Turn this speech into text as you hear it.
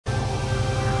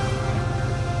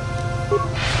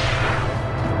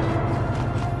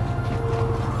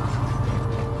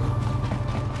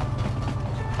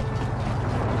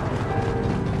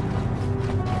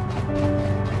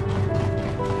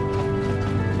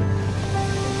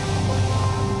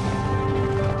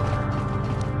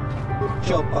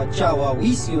Chopa chawa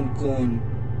wisyun kun.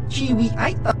 Chiwi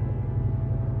aita.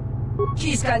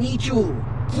 Kiska nichu.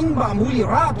 Kinba muli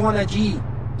ratwana ji.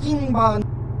 Kinba.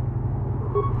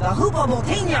 The hupa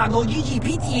botenya do gigi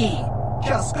piti.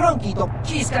 Just crunky to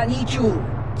kiska nichu.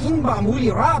 Kinba muli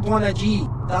ratwana ji.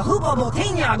 The hupa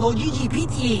botenya do gigi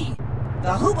piti. The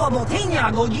hupa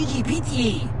botenya do gigi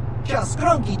piti. Just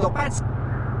crunky to pats.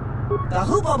 The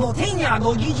hupa botenya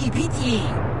do gigi piti.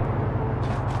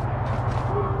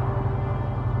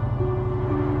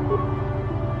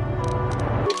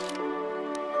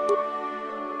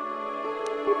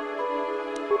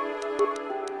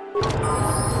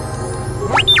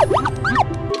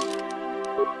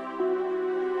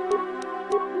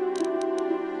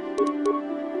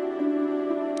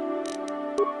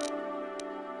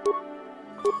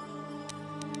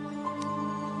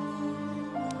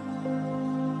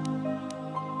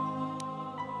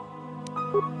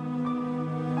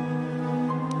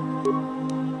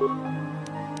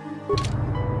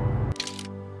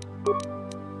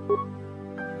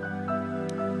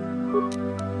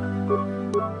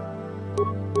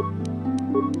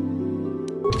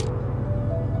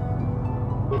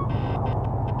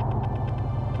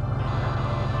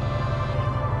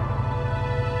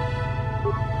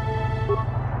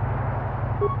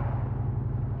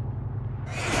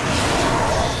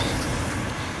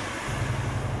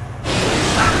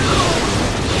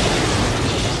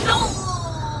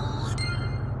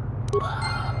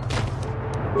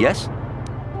 Yes?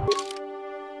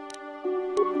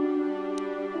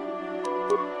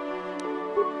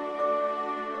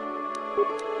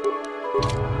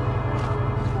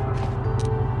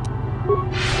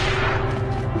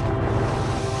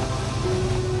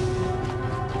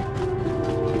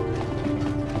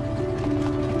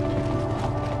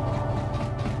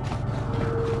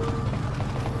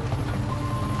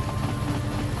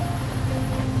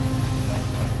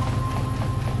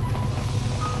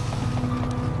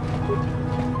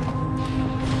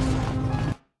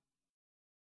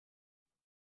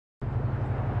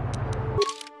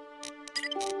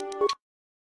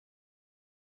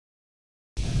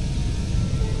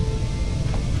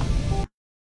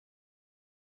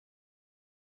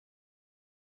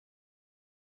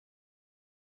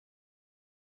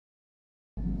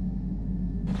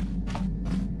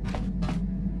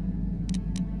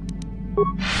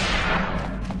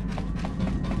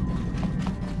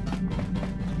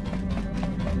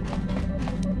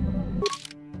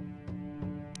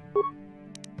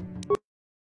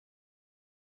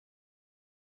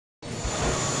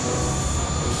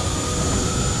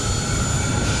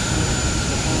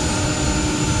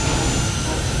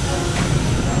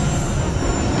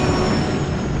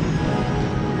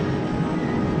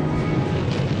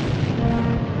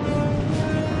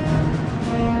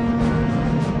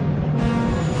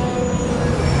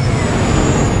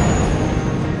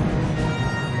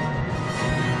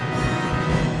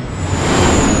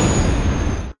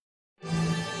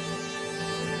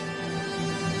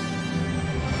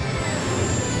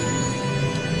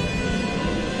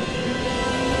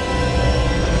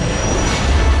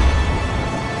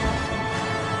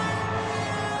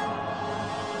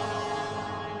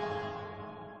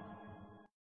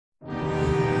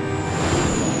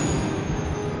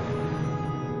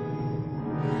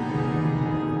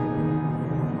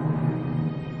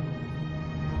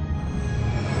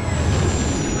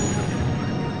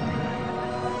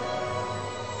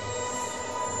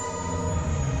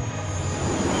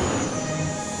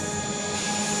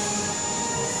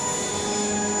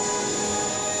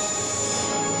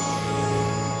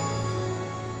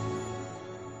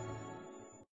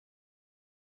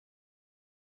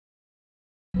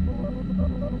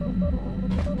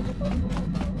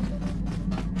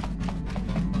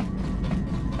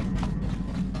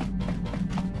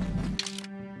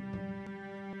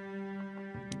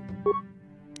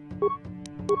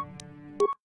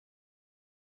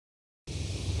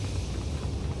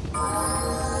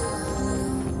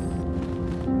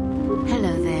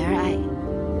 Hello there,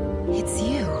 It's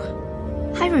you.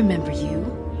 I remember you.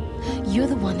 You're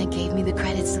the one that gave me the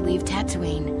credits to leave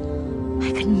Tatooine.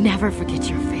 I could never forget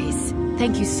your face.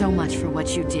 Thank you so much for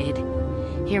what you did.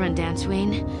 Here on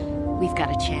Dantooine, we've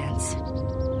got a chance.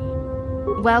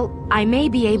 Well, I may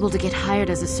be able to get hired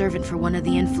as a servant for one of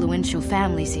the influential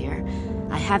families here.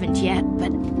 I haven't yet,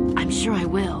 but I'm sure I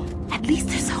will. At least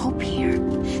there's hope here.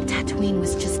 Tatooine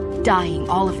was just dying,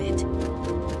 all of it.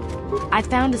 I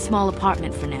found a small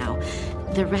apartment for now.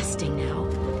 They're resting now.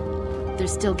 They're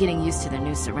still getting used to their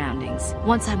new surroundings.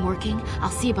 Once I'm working, I'll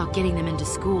see about getting them into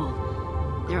school.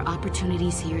 There are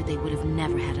opportunities here they would have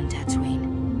never had on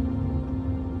Tatooine.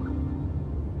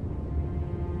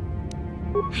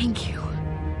 Thank you.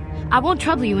 I won't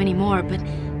trouble you anymore, but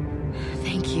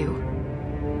thank you.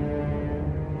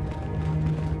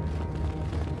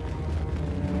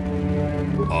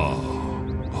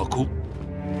 Aku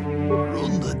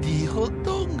ronda di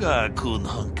hodonga kun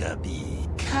honkabi.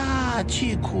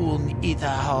 Kachi kun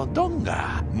ita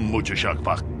hodonga. Mucho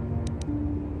shakpak.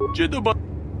 Jedaba.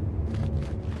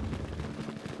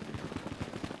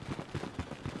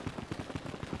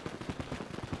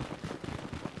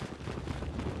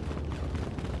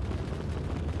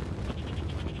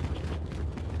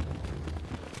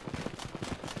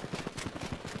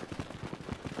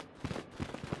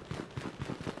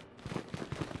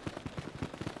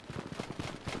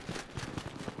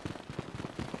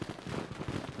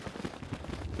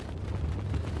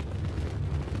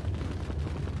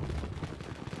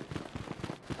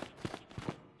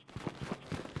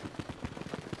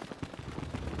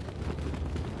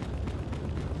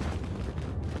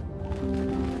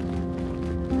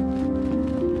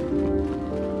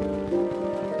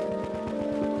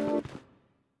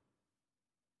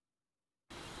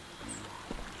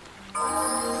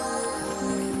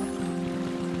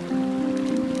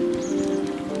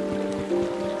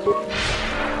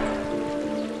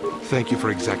 Thank you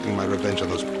for exacting my revenge on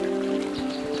those...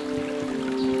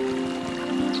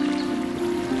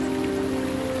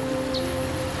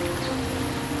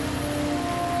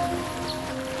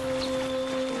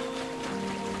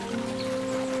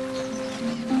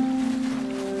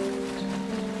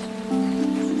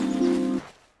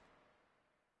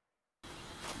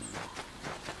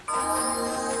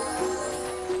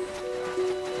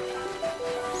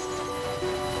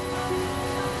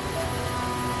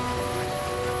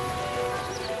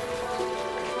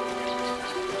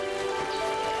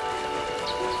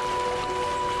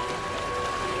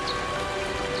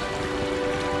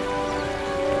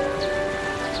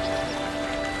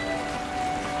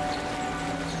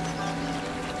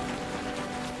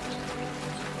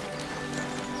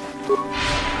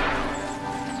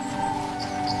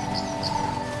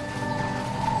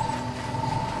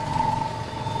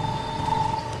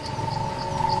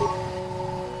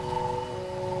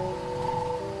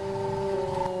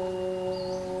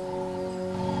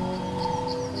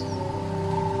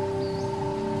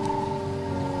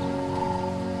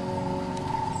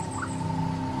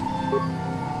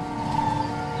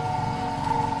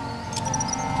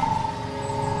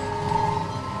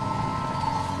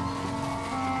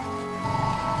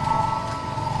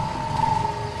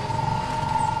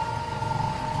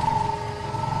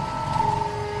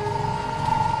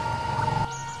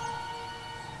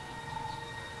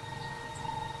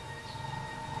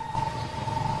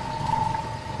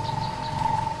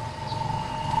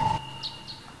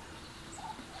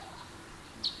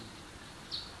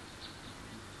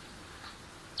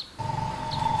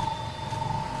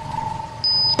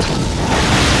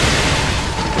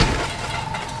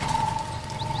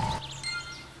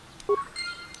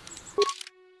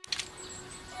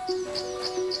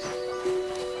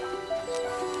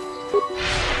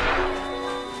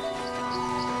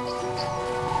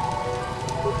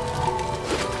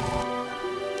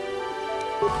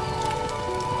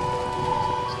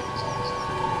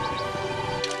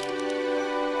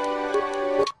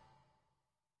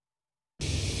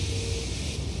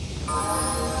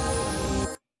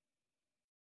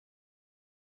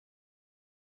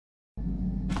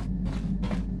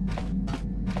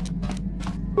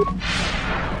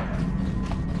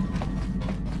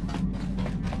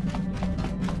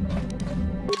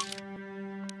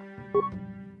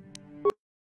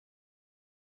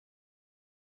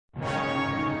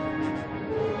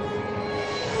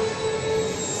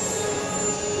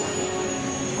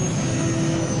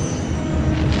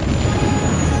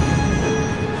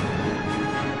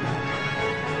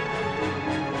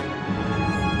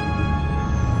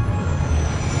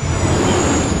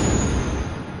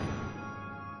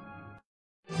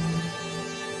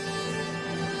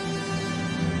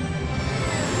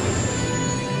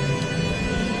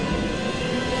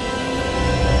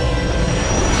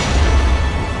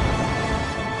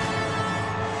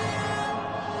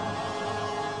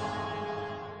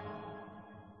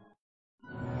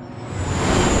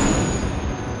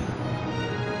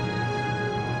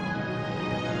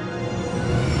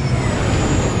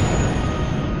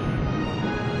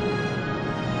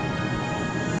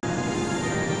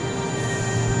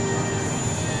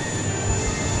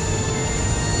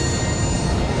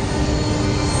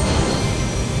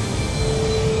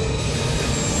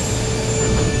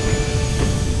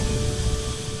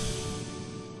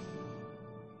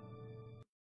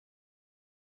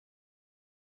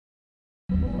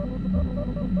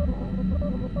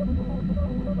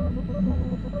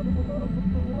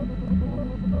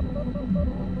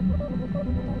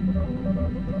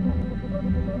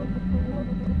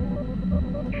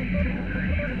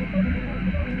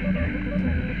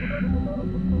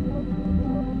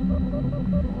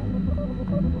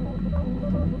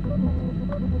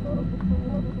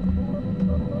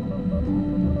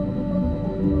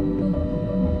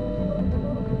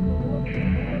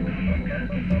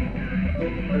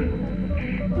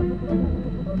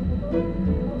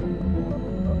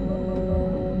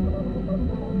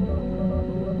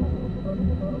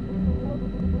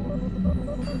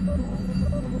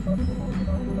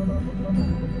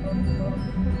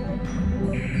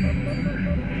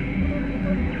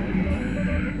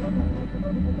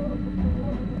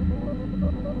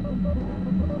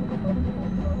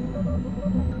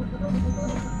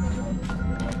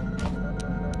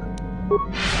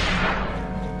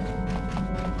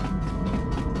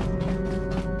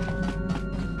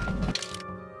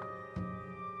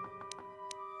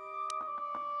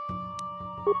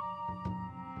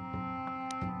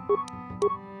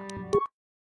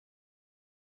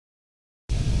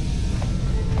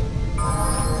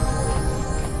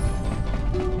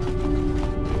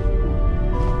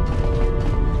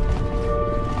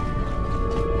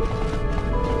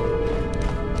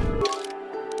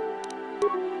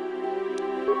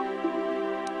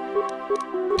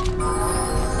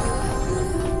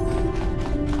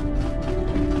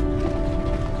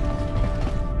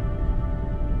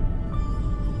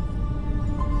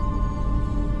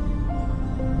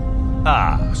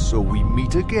 Ah, so we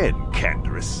meet again,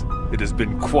 Canderous. It has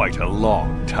been quite a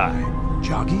long time.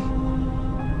 Joggy?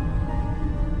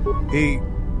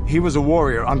 He was a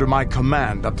warrior under my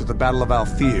command up to the Battle of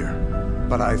Althir.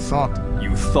 But I thought...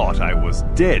 You thought I was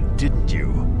dead, didn't you?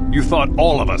 You thought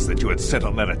all of us that you had sent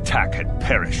on that attack had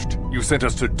perished. You sent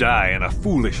us to die in a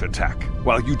foolish attack,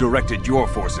 while you directed your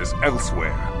forces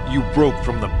elsewhere. You broke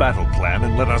from the battle plan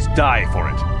and let us die for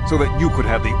it, so that you could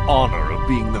have the honor of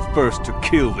being the first to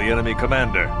kill the enemy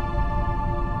commander.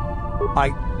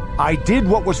 I did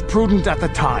what was prudent at the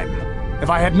time. If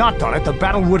I had not done it, the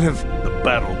battle would have... The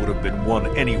battle would have been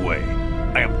won anyway.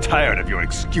 I am tired of your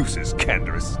excuses,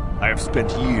 Canderous. I have spent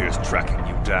years tracking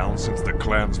you down since the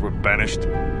clans were banished,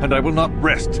 and I will not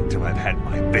rest until I've had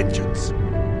my vengeance.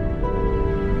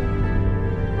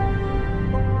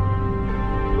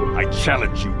 I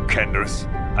challenge you, Canderous.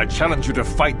 I challenge you to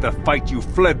fight the fight you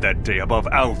fled that day above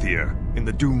Althir, in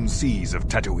the dune seas of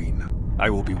Tatooine. I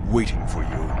will be waiting for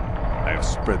you. I have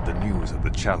spread the news of the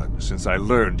challenge since I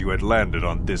learned you had landed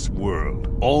on this world.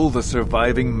 All the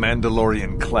surviving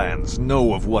Mandalorian clans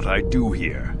know of what I do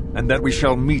here, and that we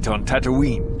shall meet on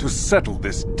Tatooine to settle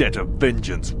this debt of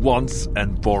vengeance once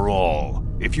and for all.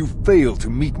 If you fail to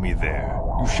meet me there,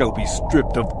 you shall be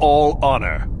stripped of all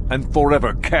honor and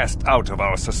forever cast out of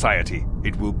our society.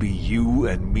 It will be you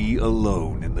and me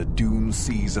alone in the dune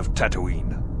seas of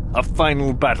Tatooine. A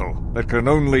final battle that can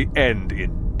only end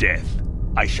in death.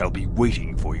 I shall be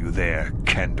waiting for you there,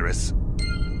 Canderous.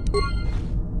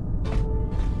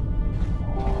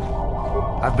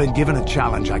 I've been given a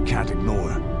challenge I can't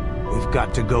ignore. We've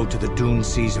got to go to the dune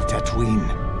seas of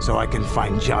Tatooine, so I can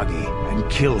find Joggy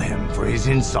and kill him for his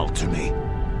insult to me.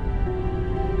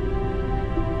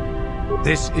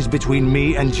 This is between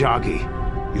me and Joggy.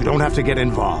 You don't have to get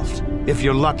involved. If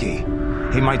you're lucky,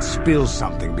 he might spill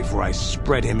something before I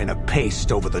spread him in a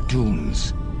paste over the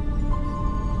dunes.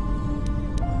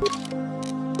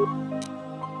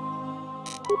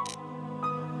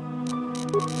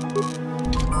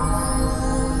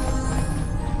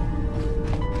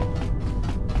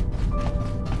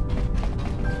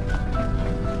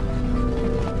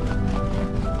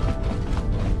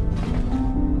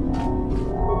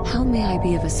 How may I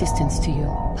be of assistance to you,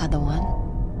 Padawan?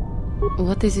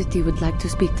 What is it you would like to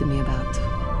speak to me about?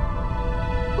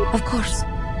 Of course.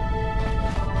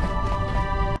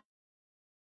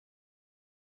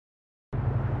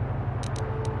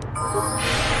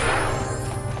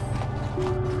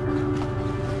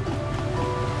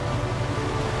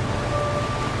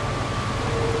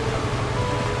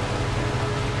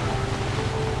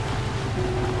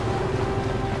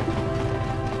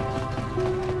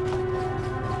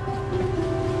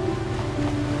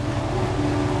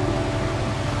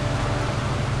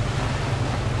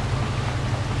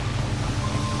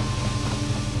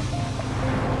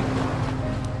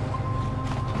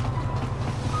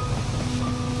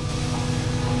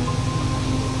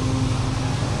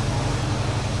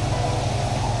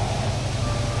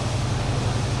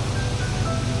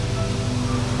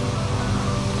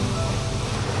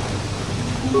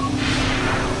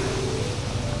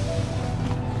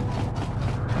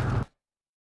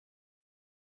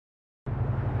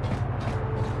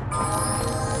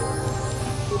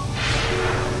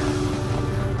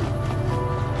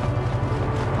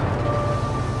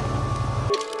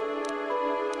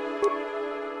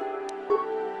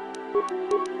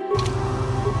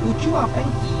 Ujua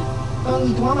penki, tong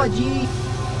ituama ji,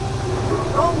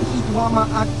 tong ituama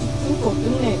akti inko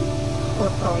tune,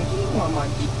 potong ituama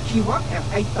ji, chiwa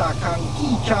aita kang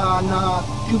kichana,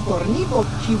 jupornibo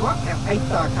chiwa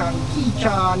aita kang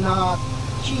kichana,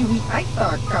 chiwi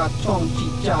aita ka tong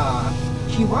chicha,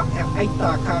 chiwa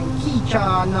aita kang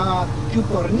kichana,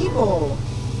 jupornibo.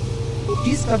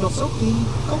 Diska dosoki,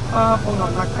 kopa pono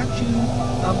nakachu,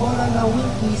 labora na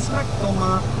winki smack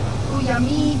toma,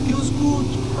 Uyami, Yusku,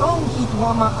 Tong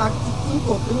Hitwama Akti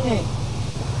Inko Tune.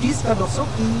 Diska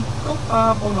dosoki,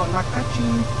 kopa pono nakachu,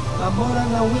 labora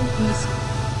na winkis.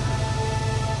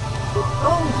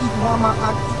 Tong Hitwama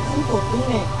Akti Inko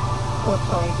Tune.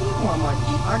 Potong Hitwama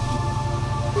Ji Akti.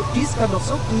 Diska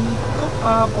dosoki,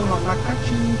 kopa pono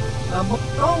nakachu,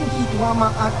 Tong Hitwama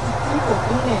Akti Inko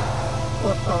Tune.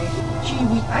 Potong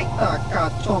Chiwi Aita Ka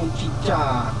Tong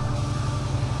Chicha.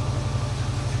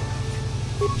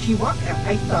 Chiwa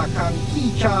aita kang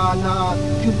kichana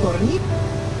juborni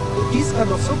diska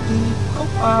dosoki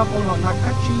kopa pono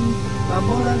nakachu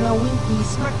labora na winki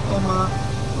smack toma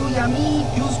uyami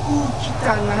jusku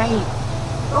chitanai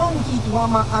tong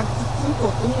hitwama akti inko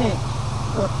tune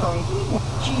potong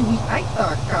chiwi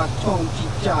aita ka tong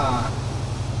chicha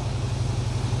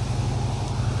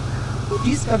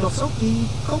diska dosoki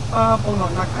kopa pono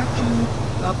nakachu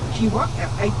chiwa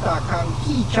aita kang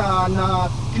kichana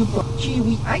jubo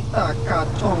chiwi aita ka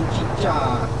tong chicha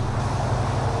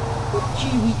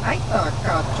chiwi aita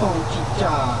ka tong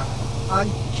chicha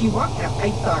chiwa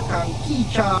aita kang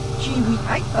kicha chiwi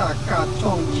aita ka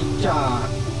tong chicha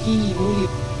ki muli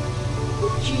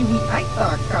chiwi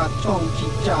aita ka tong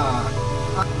chicha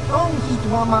tong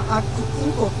hitwama akti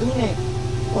inko tune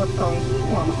potong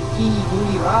hitwama ki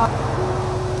muli ra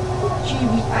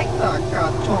chiwi aita ka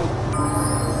tong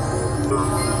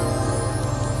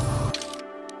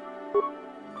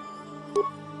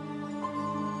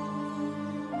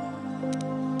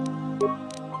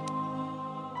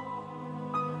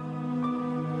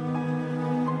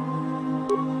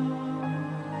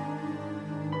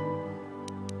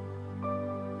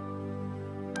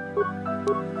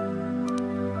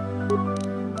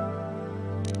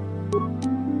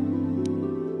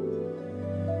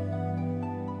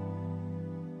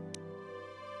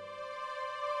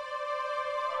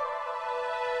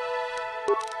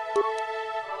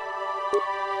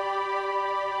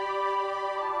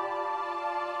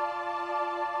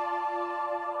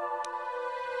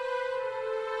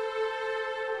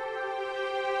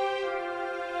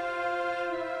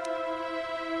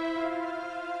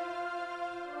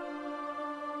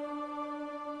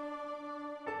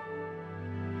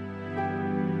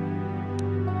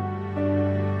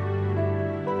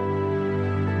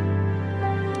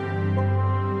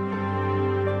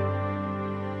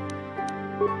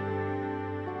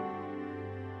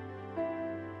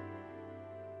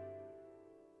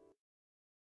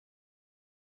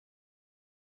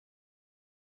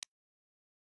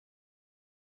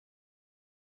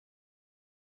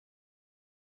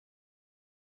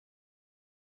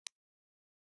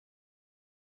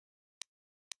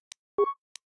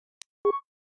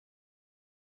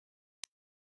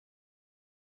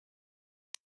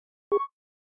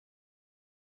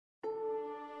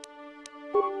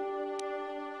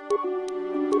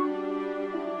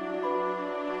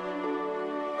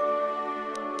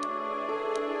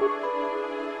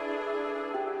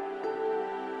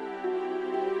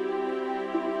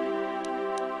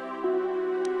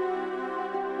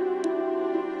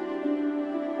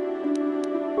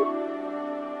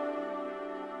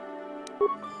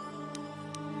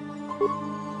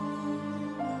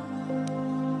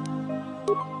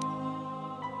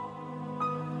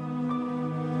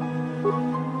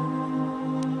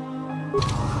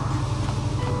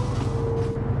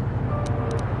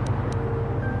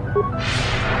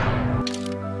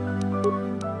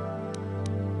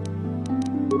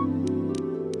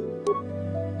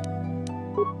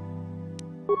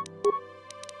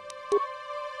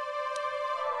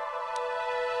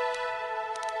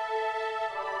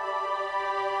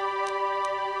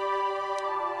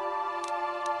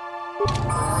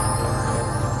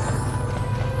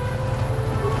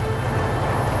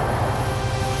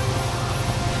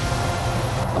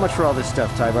How much for all this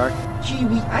stuff, Tybark?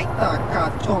 chiwi aita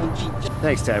ka tong chicha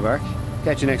Thanks, Tybark.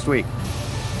 Catch you next week.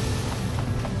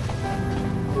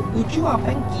 Ujua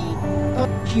penki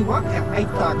chiwa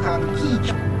aita kang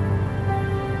kicha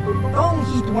tong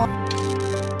hitwa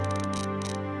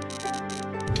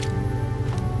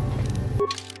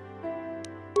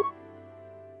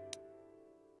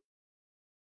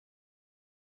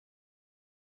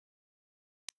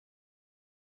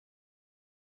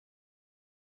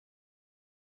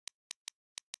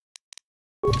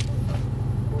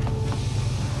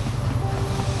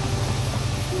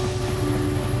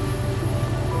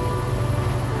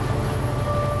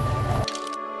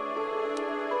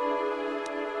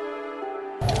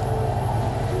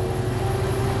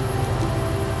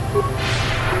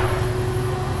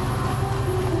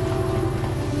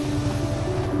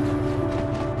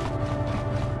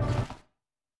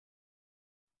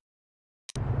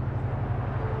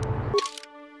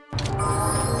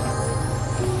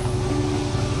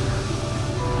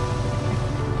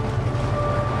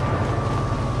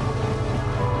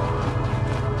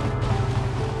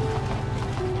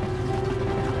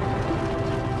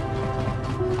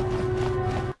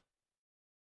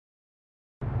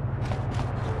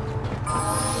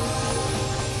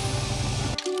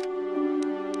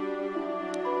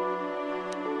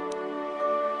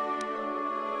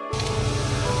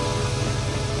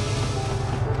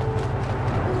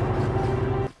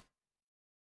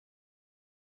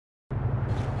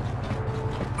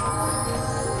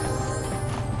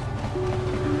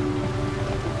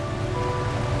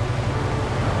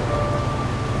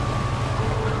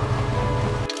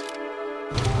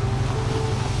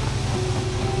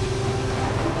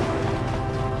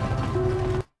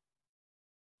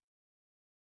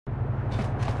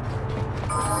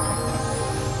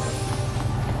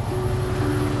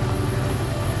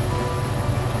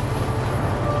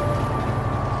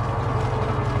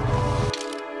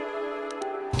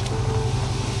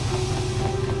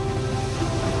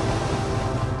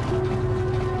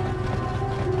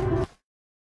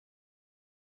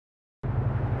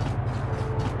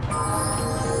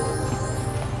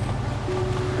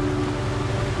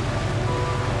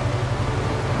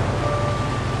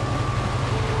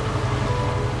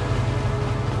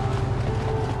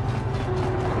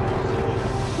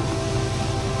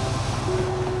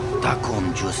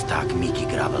Takom justak miki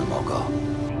gravel mogo.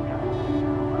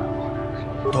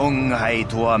 Tong hai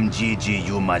tuam jiji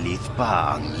yumalith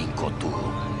pa ang inkotu.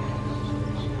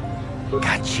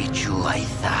 Kachichu ay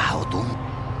thaudum.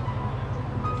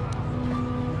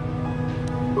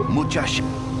 Muchash.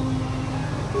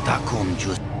 Takom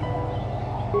just.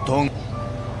 Tong.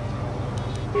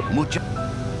 Mucha.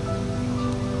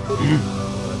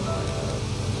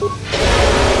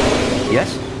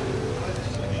 Yes?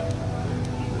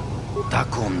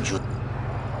 Takom just.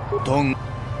 Tong.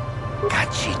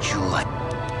 Kachichu ay.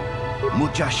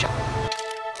 Muchacha.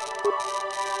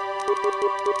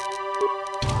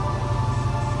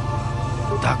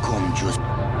 Takom just.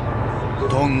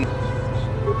 Tong.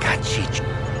 Kachichu.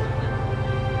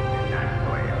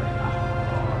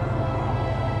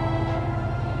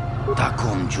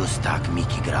 Takom justak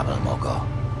miki gravel mogo.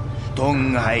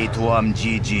 Tong hai tuam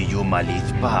jiji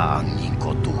yumalith pa ang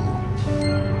inkotu.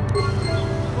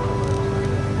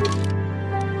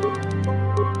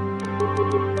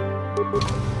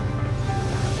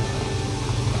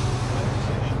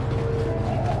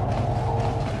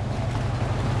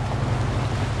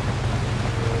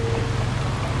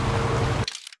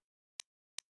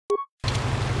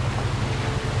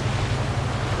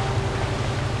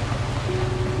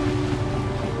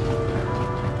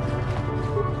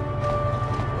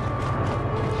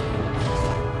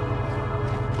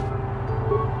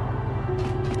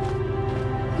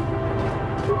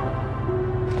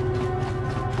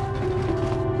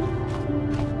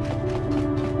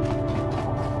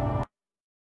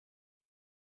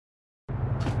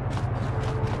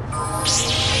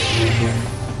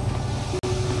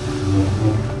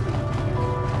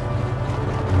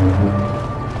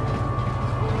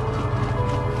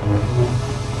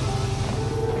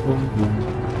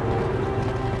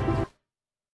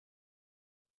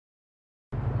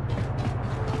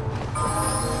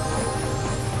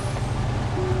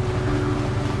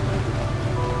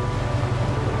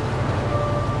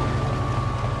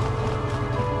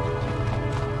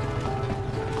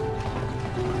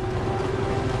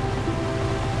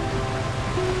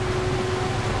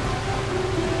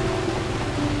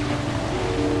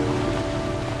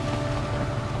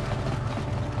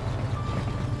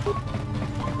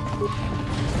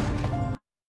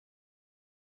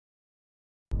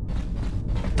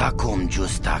 Takom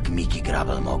justak miki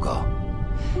gravel mogo.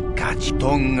 Kach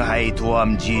tong hai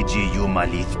tuam jiji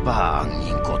yumalith pa ang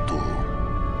inkotu.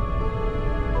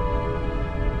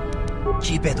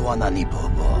 Chibedwana ni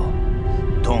bobo.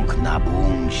 Tonk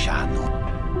nabung shanu.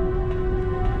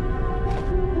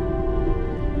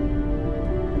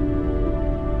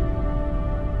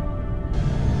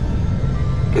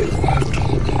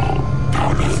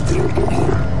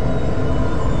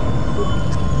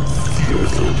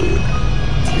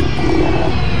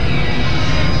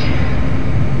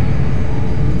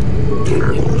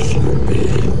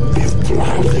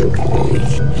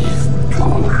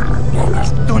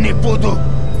 Tony Puto!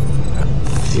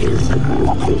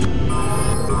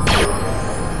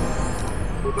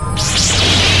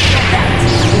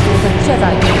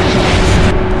 Jedi.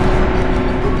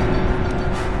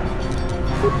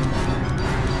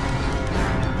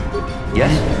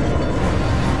 Yes?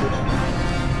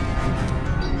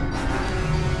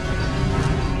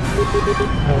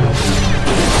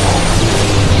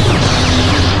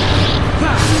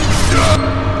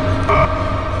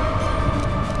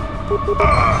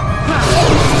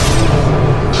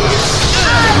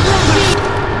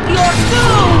 Your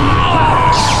doom!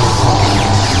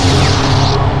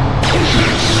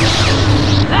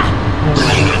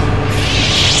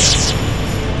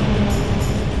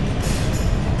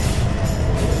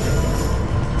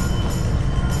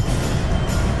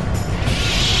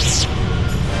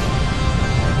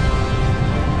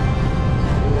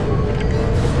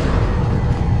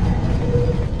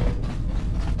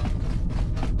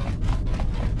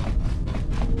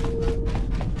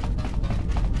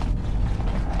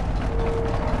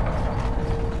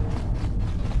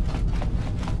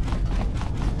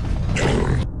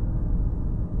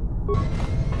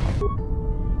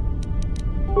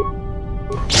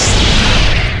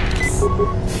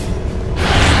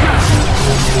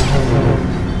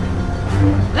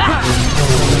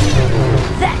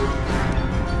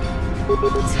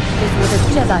 This was a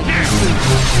Jedi.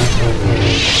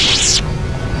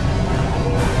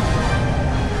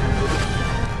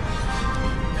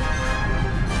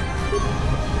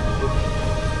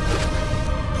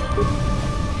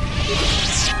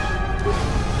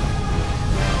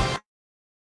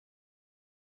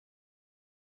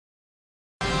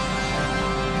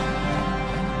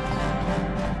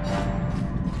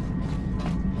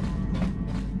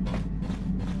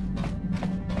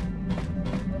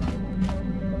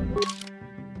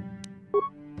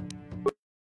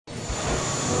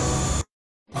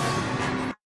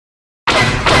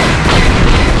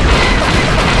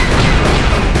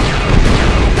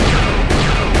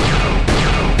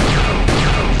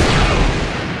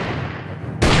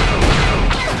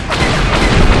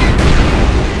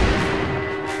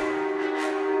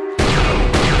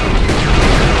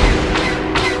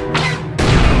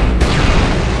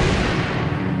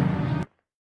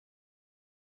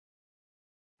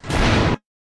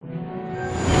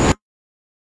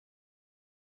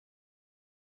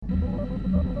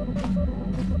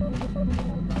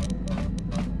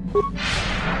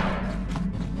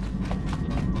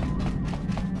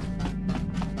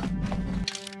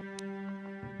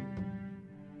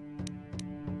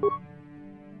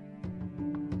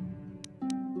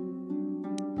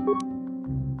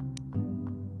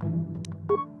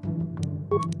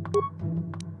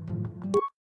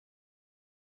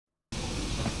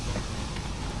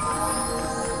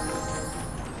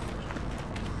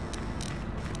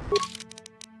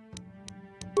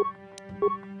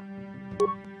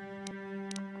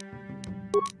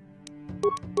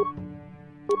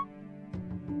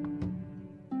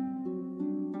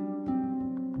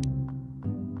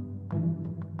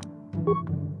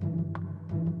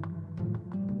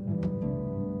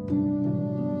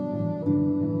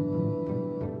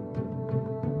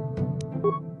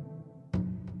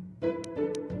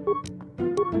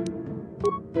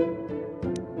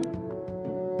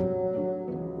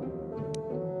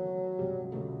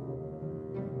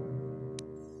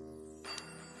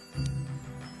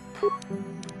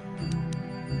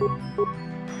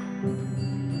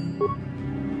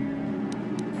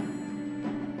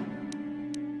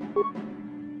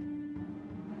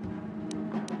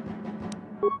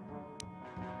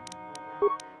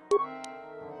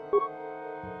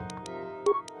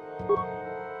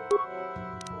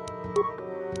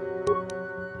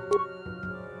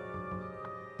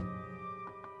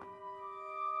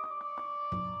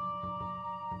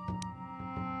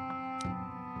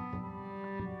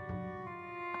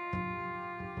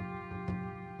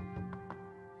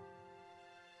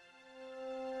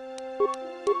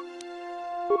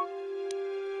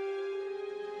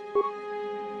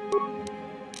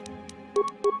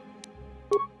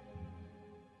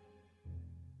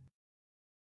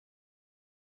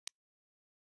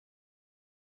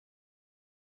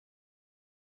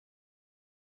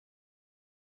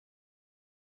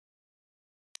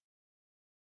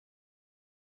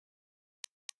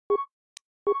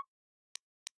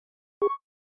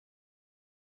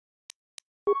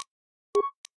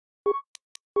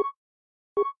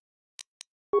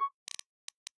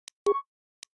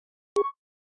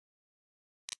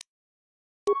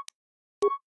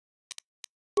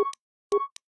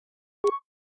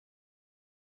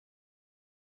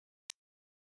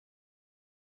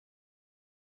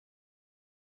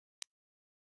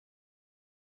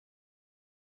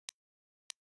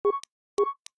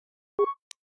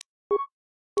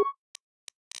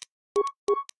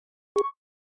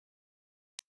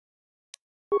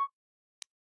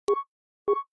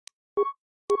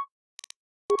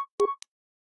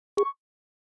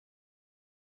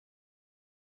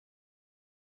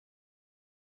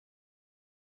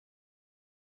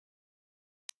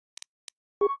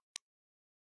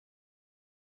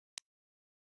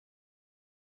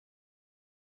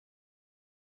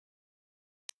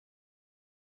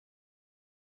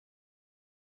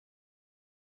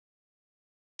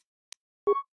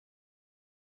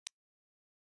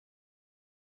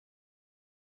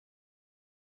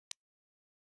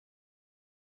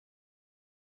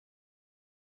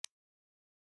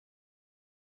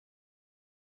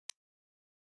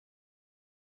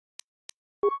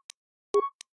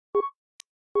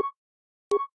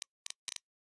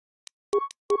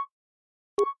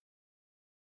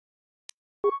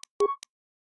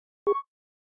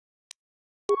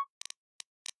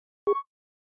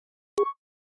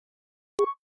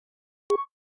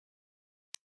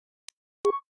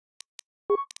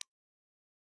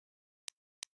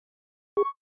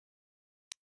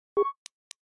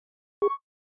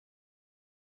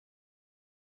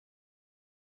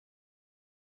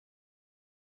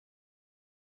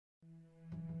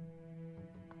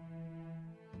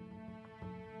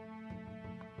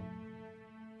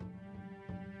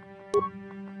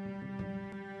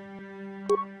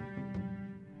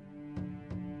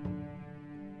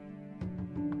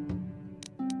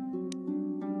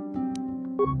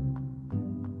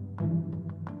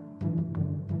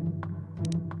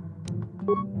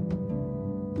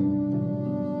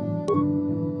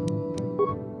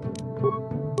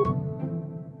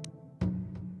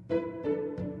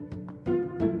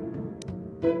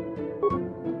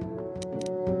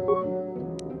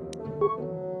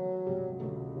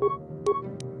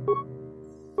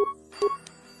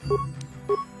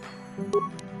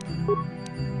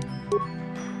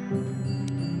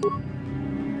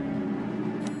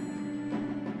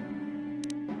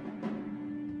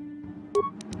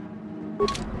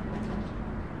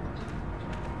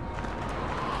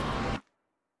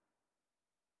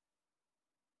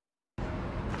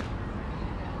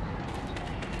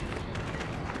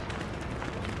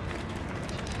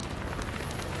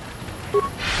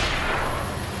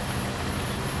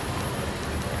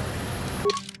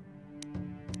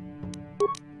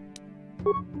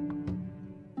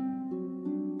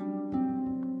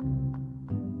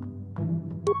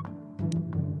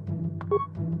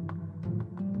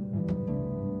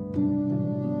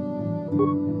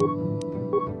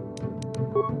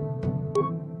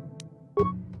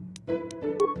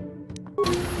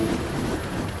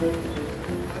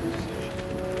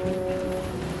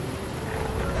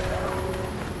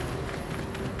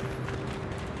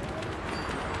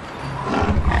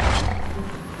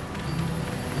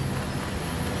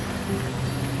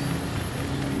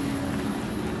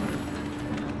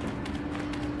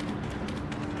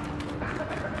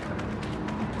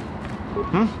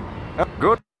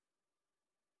 Good.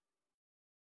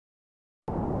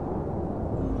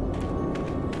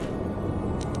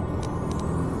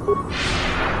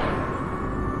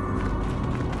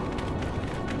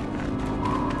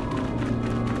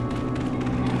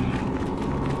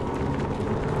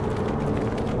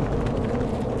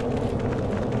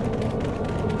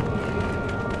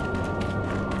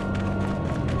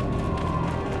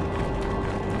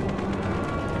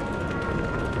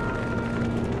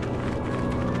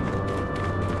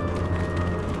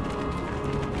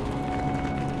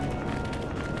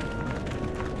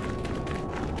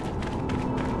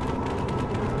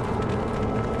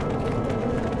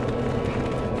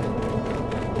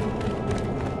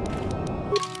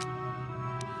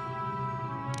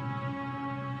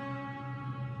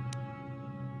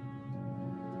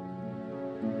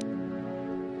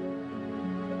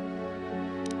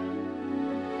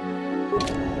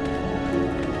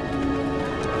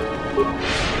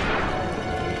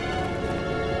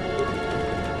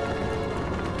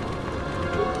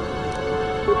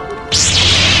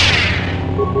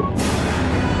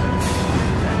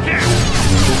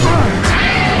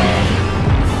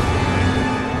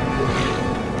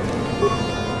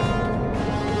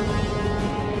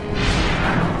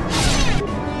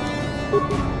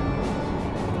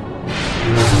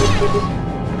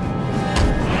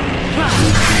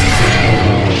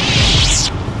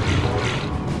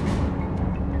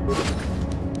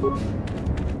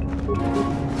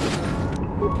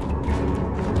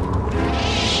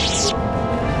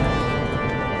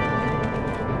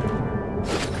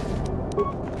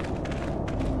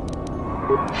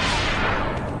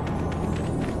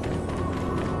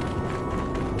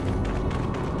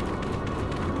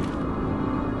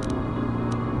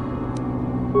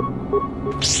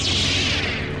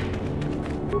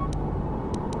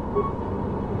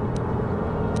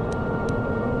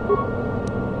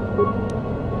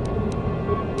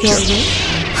 Your wish?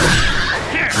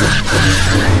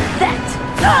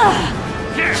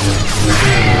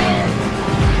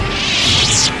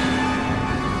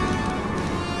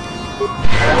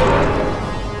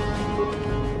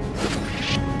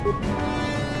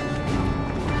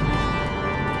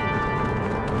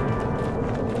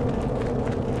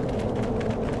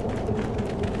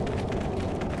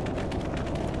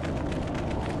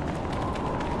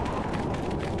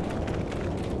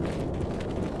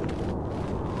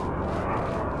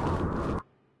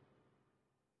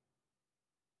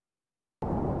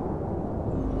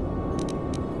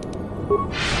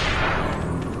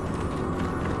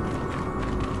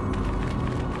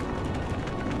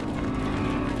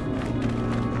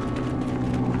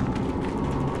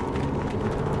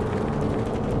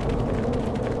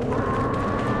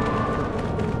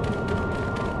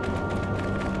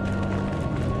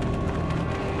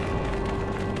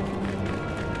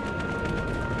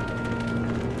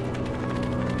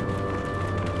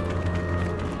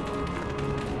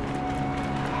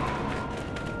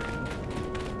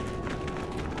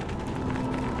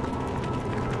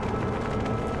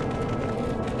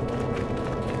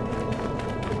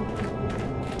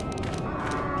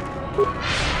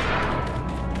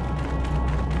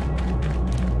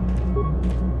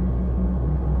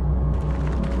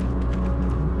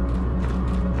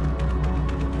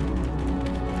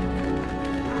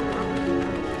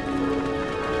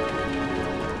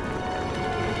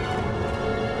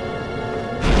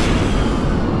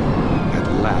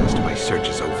 Search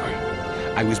is over.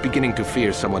 I was beginning to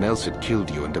fear someone else had killed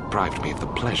you and deprived me of the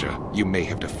pleasure you may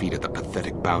have defeated the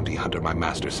pathetic bounty hunter my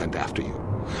master sent after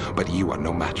you. But you are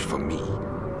no match for me.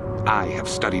 I have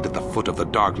studied at the foot of the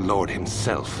Dark Lord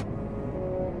himself.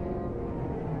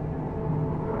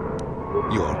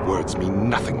 Your words mean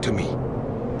nothing to me,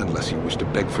 unless you wish to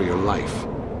beg for your life.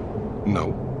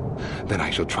 No? Then I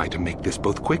shall try to make this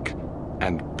both quick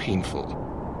and painful.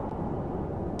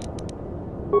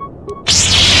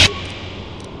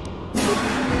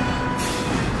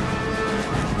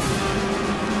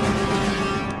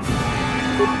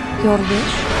 Your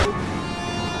wish?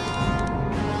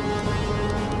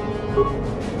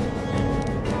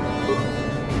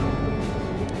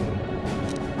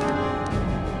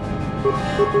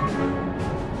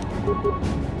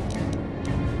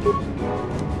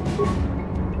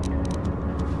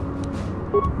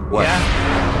 What? Yeah.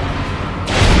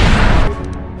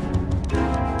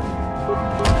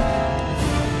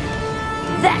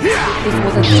 This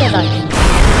was a Jedi.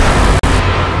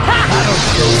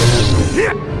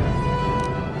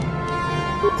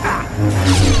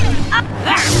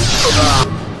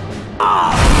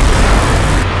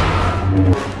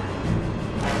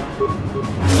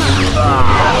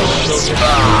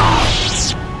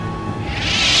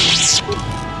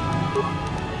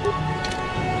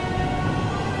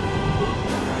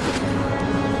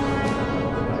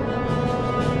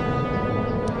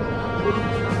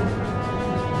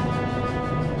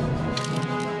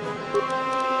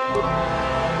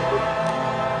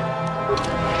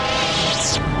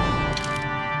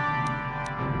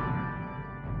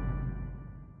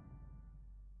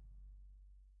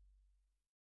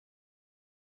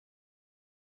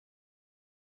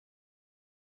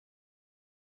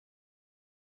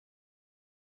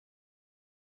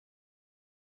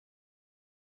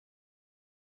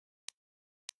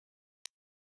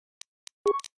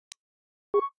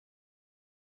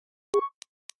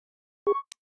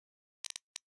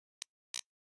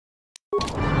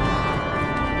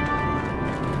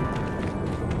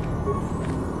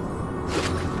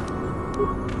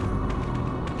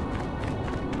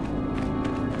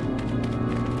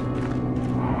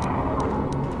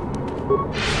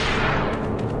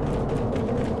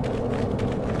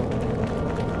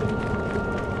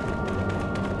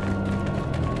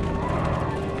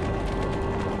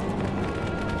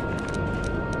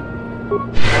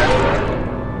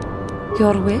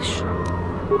 Your wish?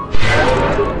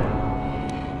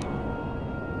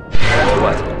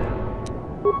 What?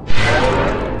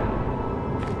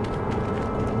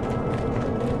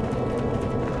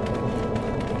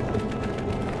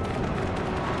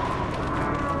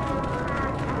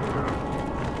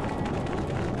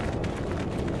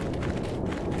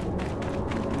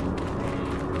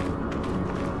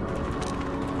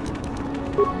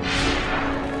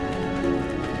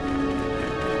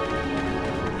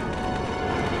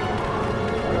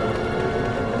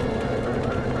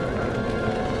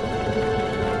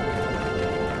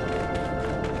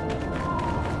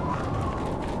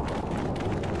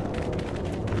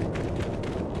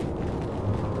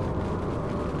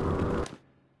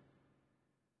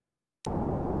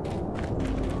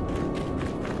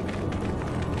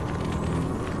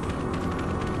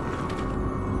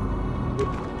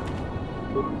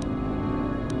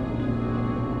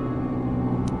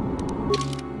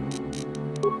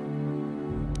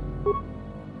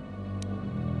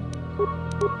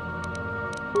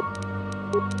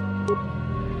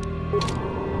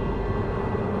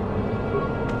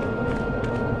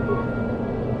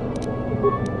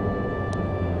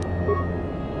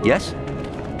 Yes?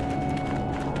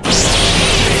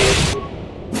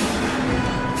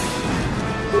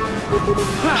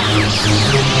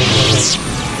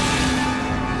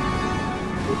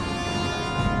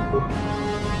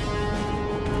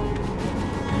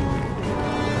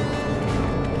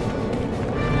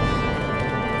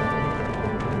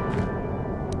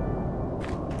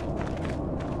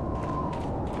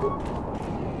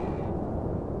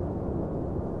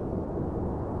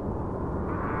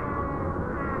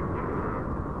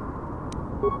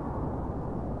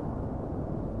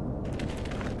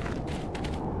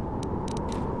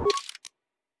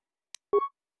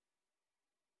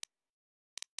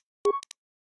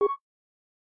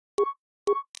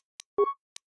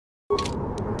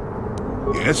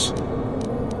 Yes?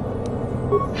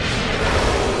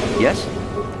 Yes?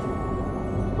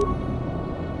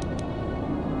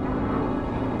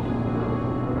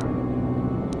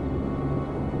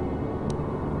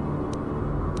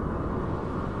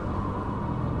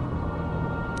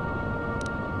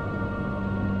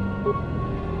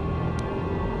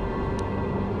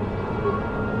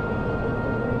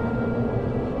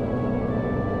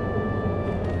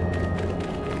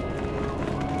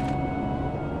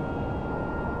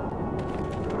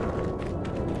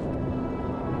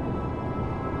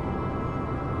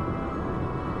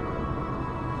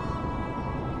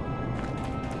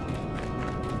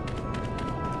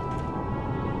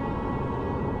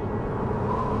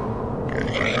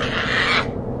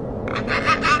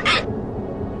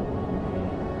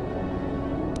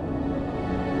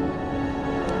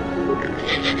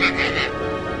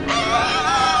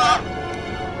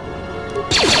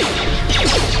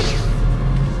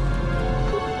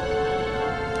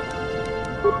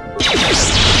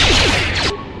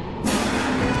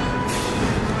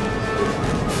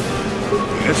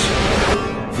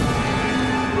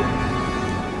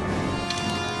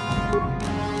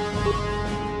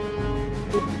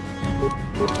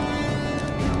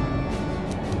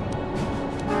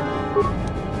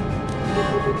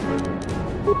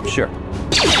 Sure.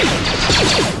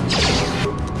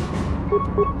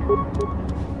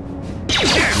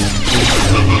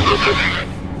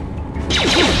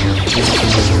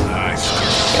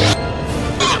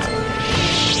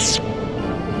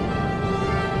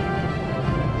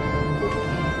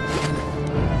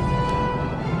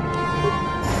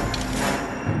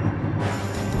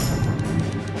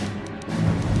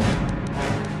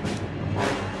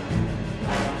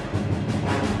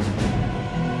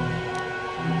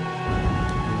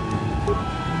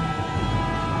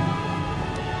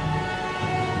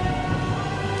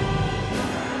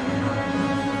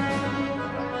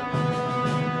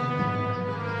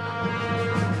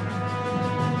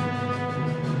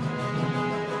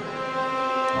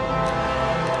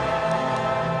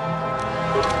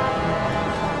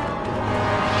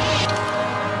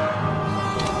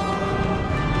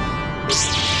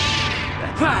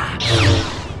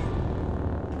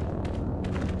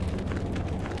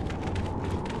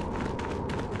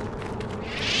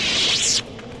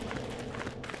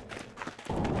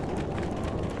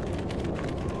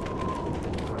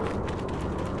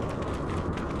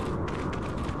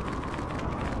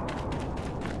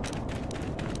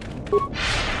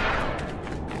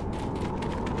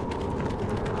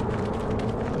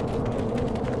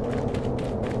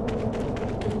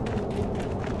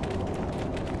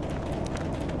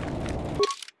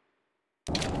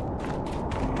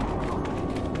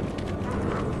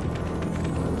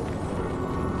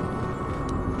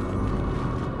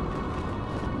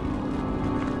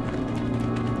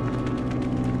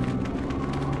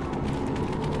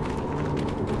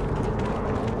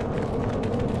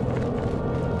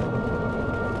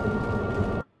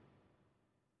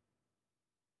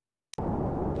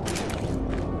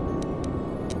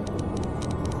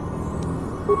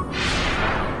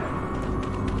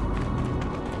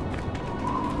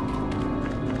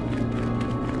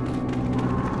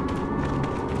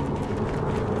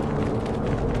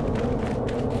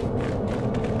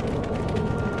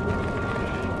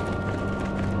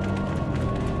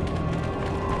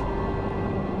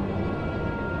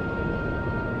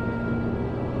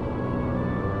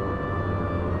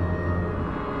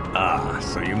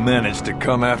 So you managed to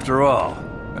come after all.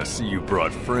 I see you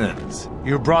brought friends.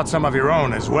 You brought some of your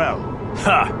own as well.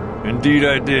 Ha! Indeed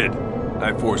I did.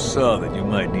 I foresaw that you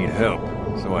might need help,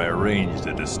 so I arranged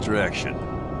a distraction.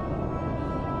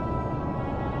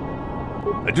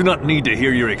 I do not need to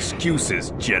hear your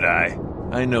excuses,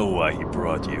 Jedi. I know why he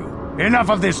brought you. Enough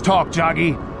of this talk,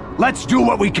 Joggy. Let's do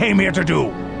what we came here to do.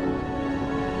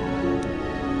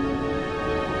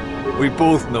 We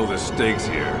both know the stakes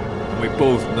here. We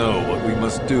both know what we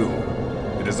must do.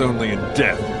 It is only in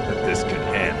death that this can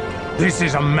end. This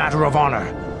is a matter of honor.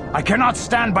 I cannot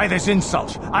stand by this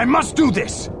insult. I must do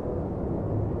this!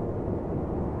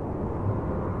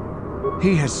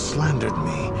 He has slandered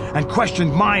me and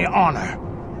questioned my honor.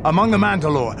 Among the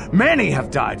Mandalore, many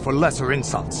have died for lesser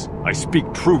insults. I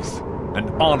speak truth, and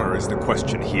honor is the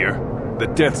question here. The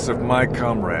deaths of my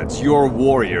comrades, your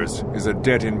warriors, is a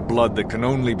debt in blood that can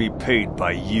only be paid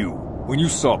by you. When you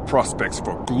saw prospects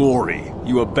for glory,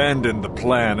 you abandoned the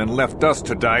plan and left us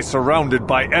to die surrounded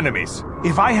by enemies.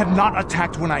 If I had not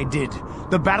attacked when I did,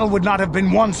 the battle would not have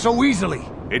been won so easily.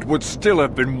 It would still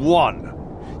have been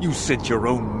won. You sent your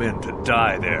own men to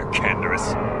die there,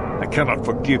 Canderous. I cannot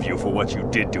forgive you for what you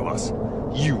did to us.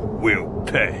 You will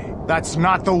pay. That's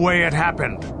not the way it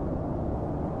happened.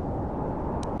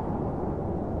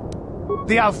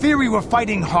 The Althiri were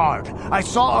fighting hard. I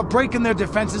saw a break in their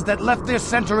defenses that left their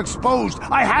center exposed.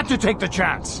 I had to take the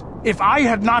chance. If I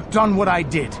had not done what I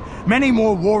did, many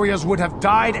more warriors would have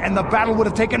died and the battle would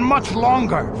have taken much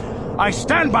longer. I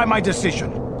stand by my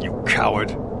decision. You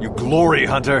coward. You glory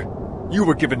hunter. You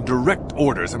were given direct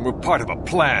orders and were part of a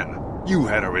plan. You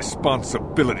had a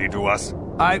responsibility to us.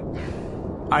 I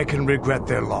can regret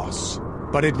their loss,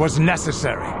 but it was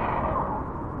necessary.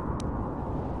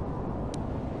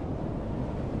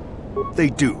 They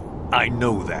do. I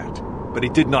know that. But he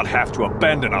did not have to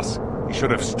abandon us. He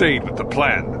should have stayed with the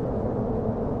plan.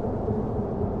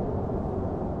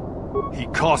 He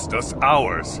cost us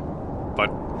hours.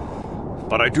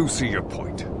 But I do see your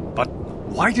point. But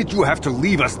why did you have to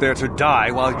leave us there to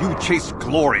die while you chased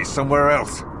glory somewhere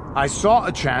else? I saw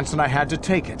a chance and I had to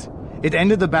take it. It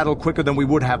ended the battle quicker than we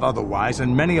would have otherwise,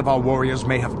 and many of our warriors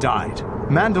may have died.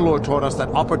 Mandalore taught us that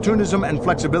opportunism and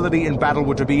flexibility in battle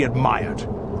were to be admired.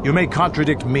 You may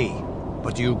contradict me,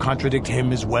 but do you contradict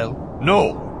him as well?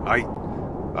 No, I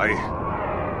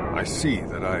see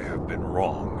that I have been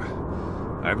wrong.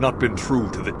 I have not been true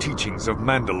to the teachings of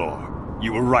Mandalore.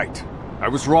 You were right. I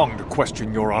was wrong to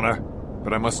question your honor.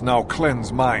 but I must now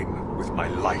cleanse mine with my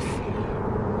life.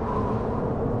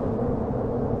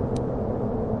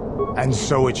 And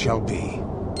so it shall be.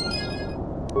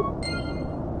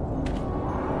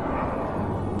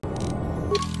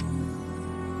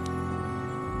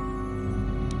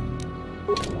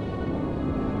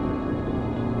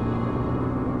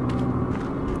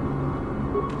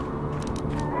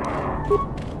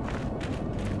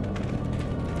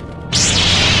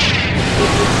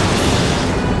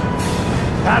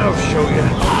 That'll show you.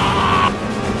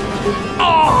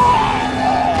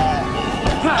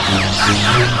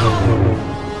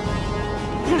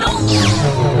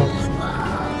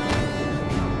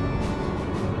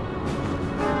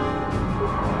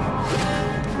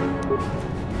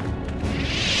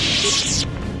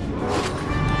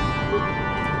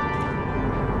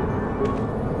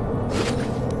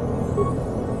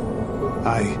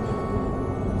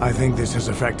 I think this has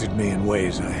affected me in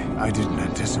ways I didn't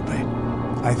anticipate.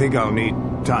 I think I'll need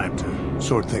time to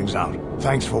sort things out.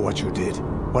 Thanks for what you did.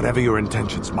 Whatever your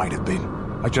intentions might have been.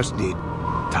 I just need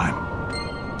time.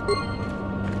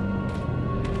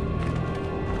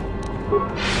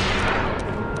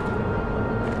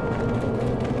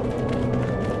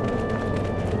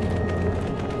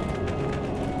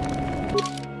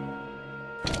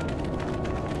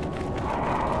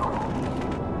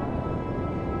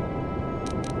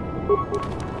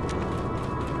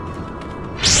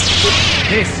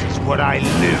 This is what I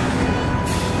live.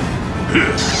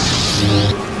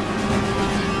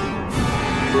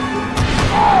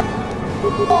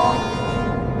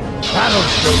 That'll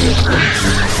show you.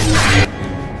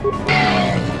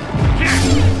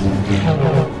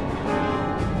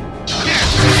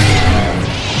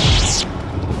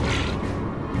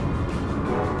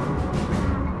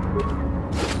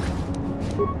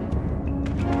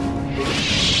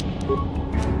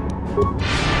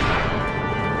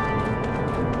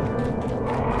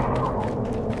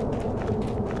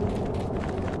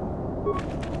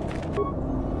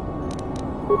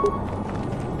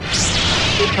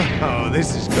 Oh,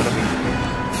 this is gonna be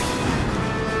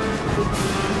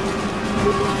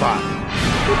fun.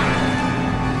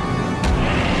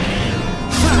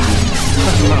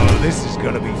 Oh, this is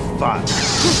gonna be fun.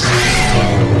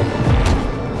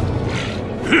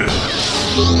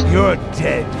 You're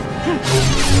dead.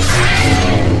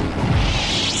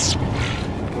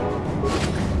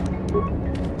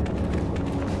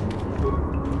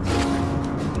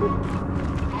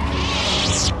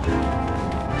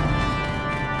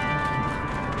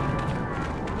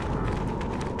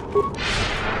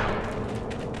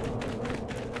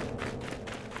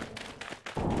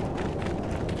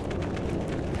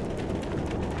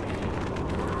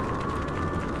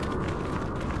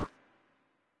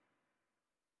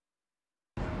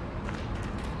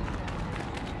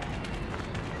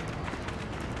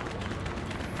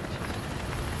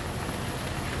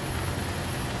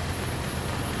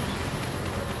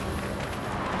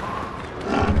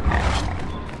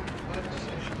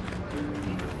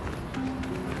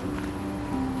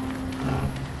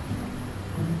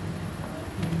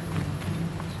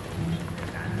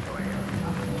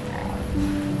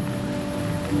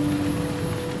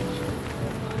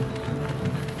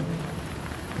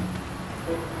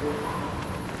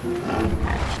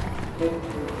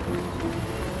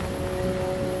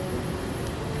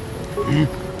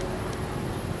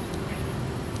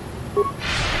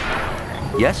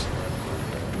 Yes?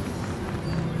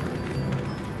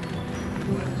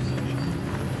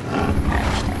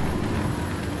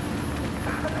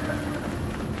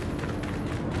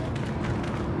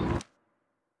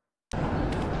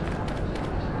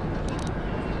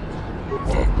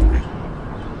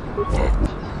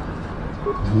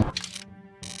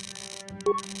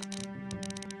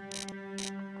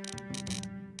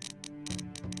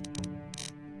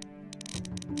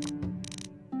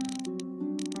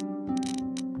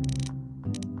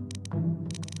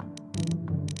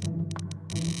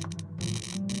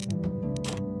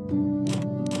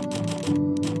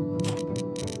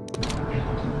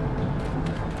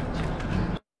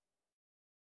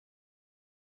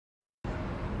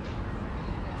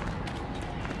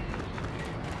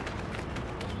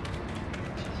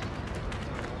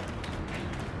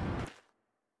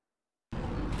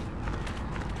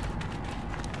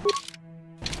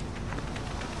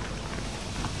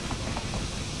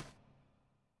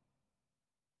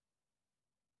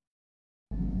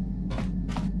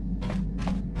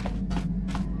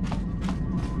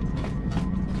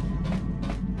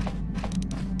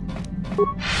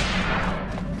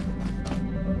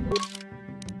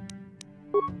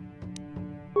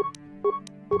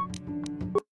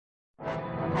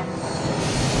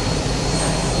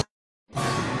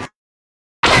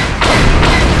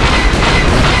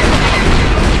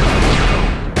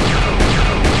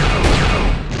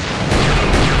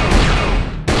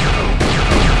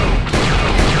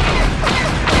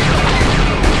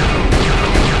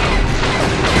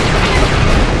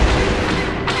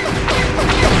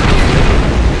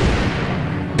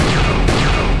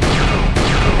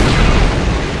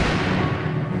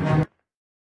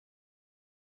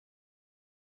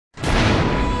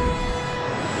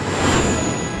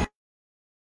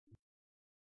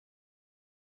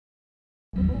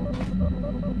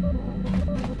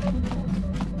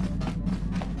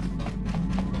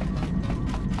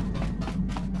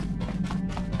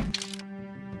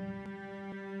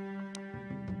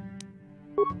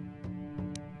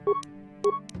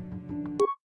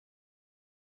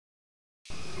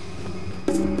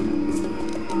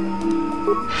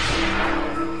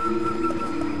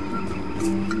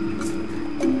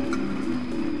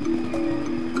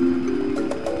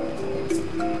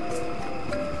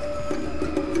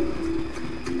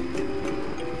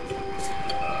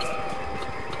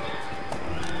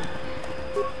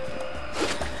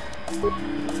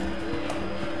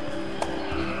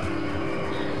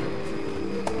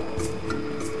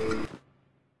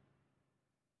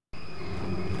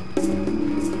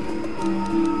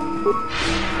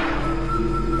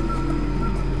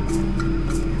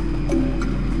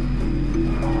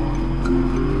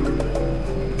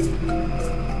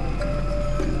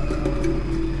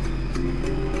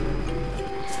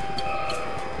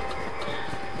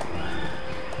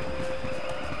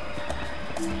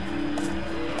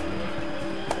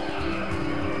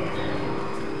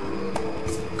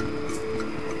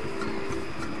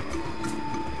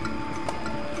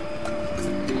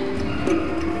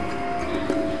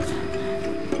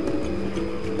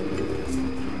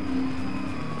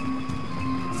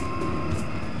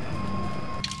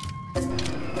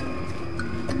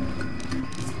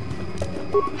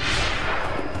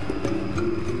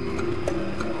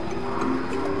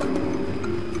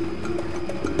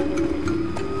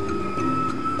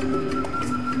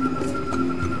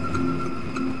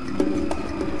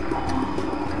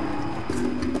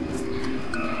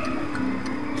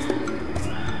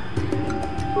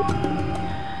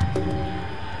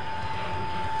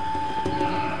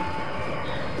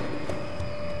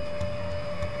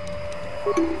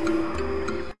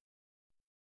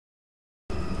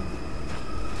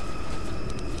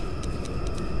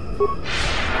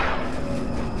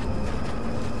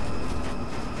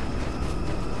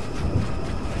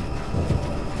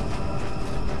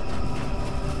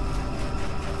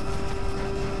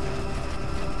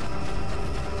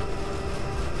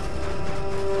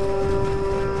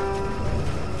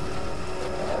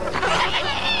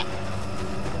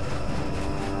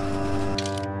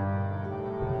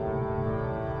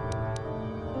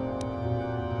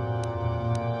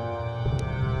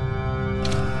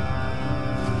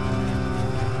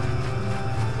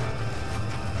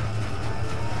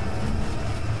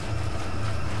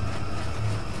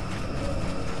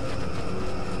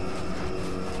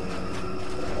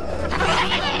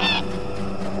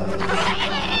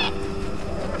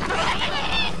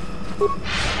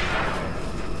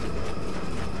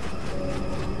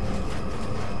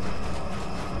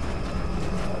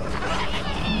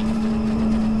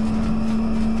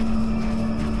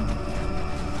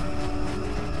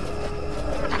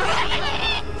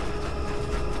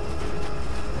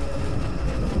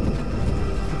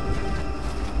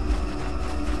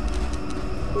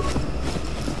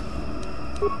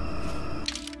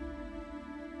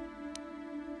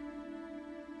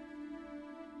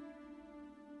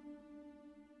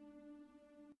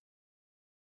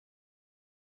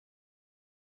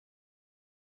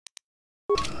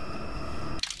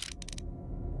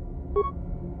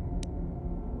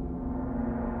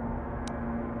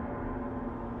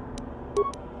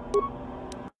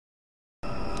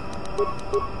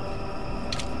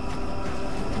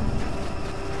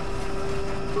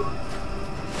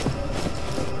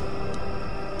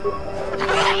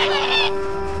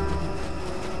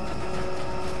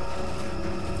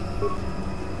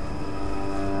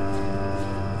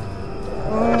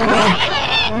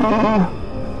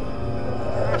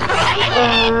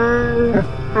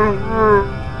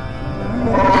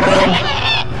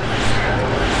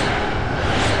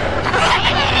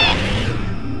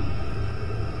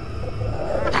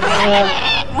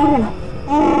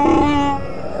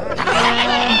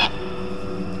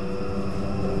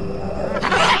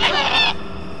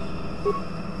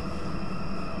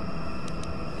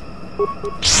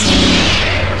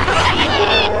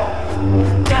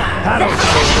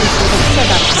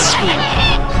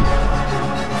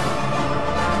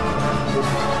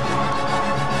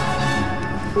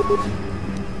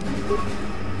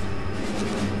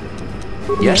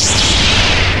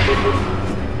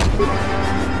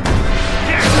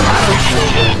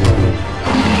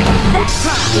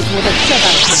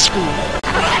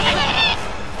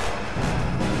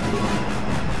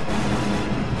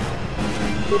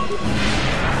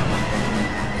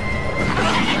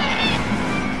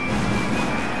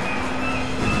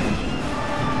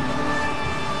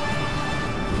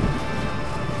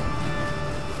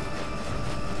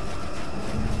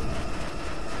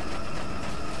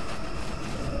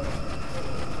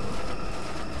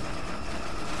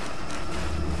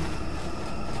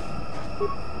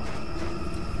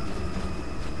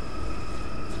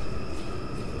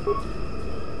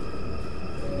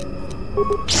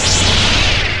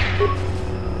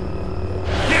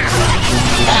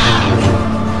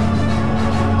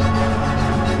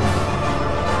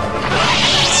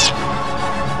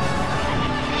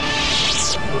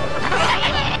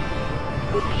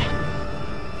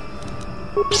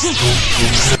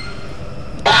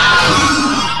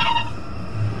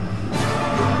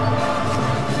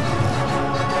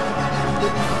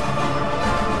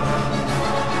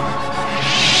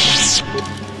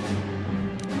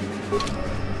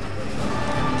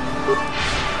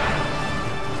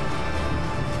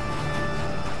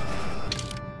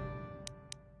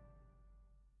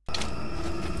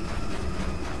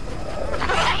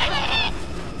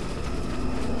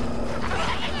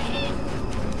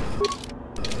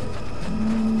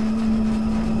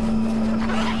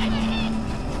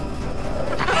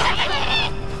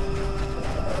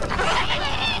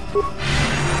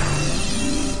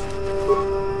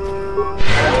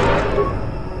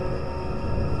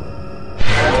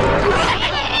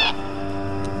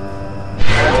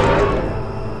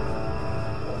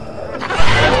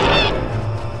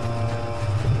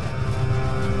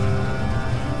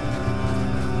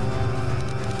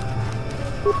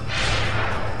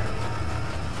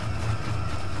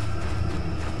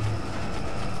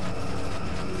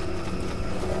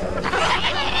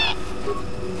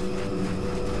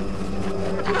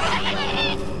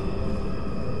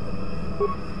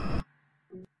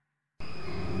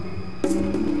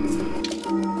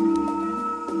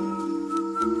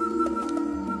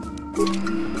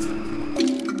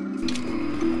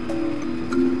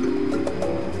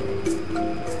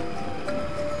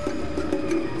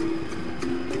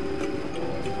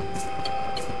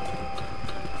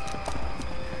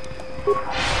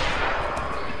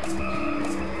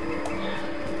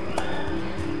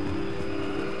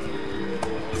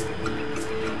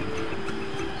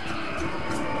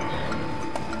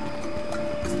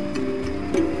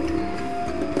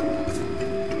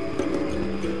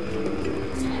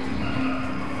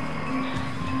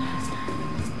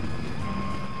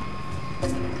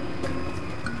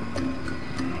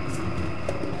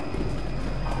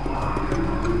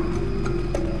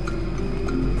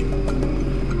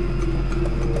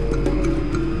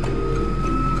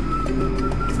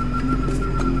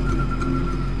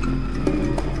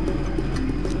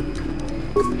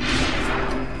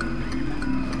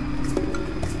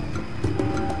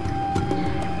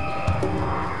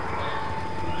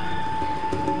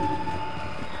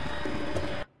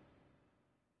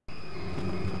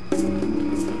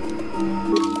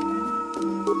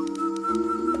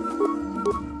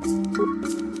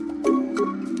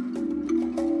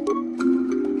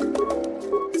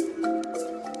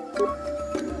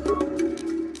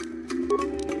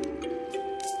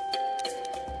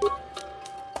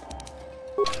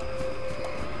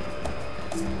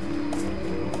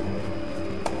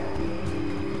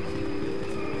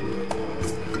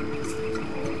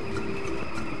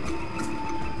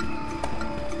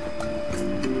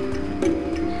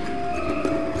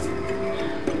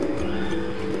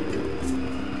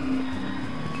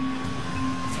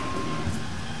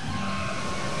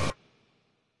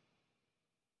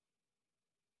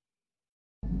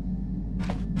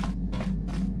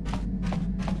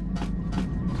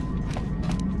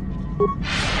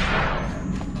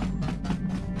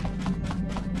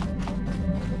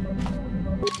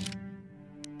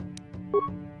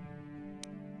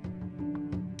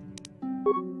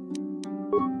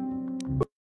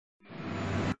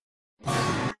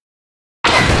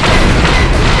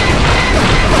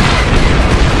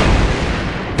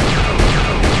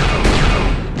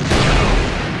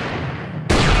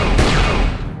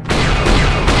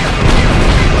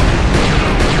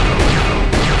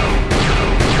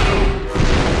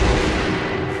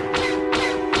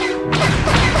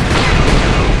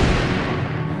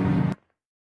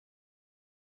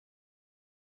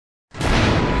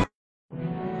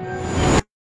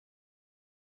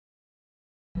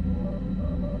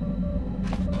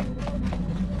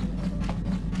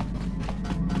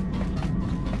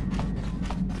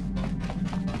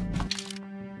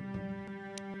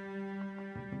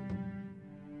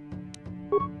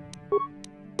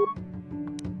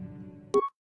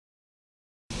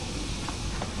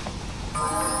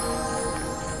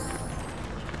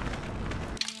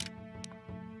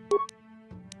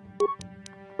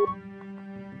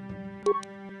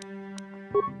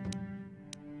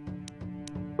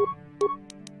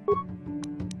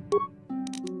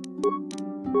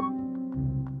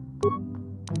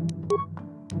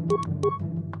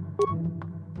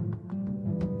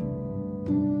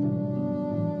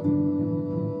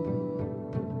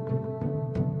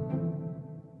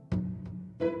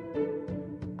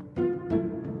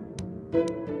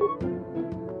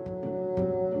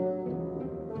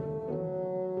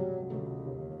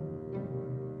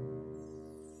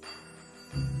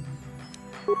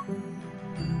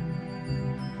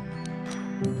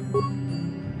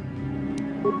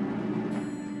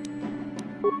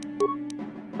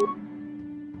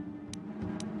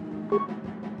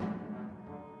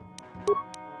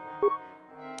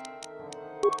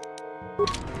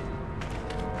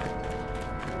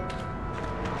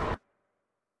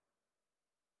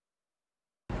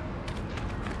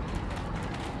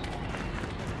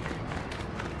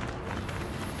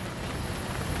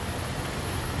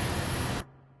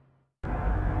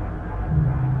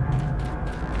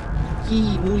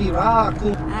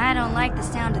 I don't like the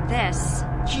sound of this.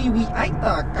 Chiwi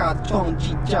aita ka chong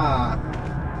chicha.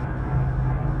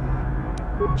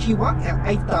 Chiwa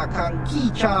aita kang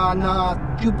kicha na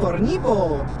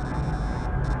jupornibo.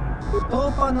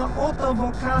 Topa na oto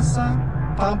vokasa.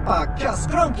 Pampa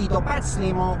kaskronki do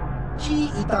patslimo. Chi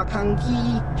ita kang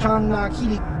ki chana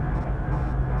kili.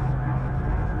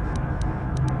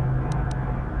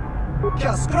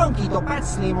 Kaskronki do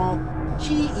patslimo.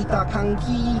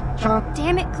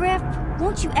 Damn it, Griff.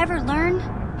 Won't you ever learn?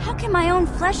 How can my own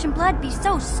flesh and blood be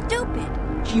so stupid?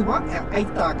 Hey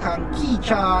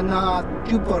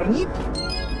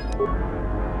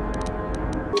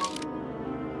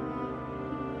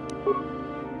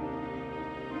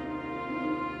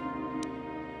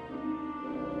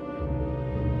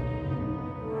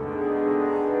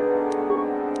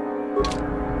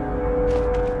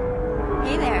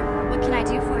there. What can I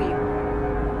do for you?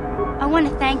 I want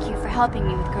to thank you for helping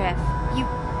me with Griff.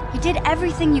 You did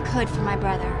everything you could for my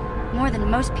brother, more than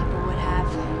most people would have.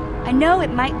 I know it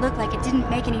might look like it didn't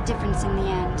make any difference in the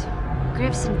end.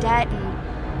 Griff's in debt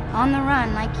and on the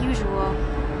run like usual.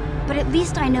 But at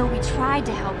least I know we tried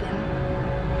to help him.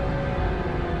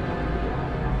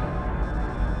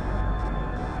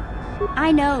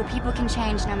 I know people can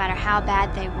change no matter how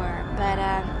bad they were, but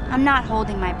I'm not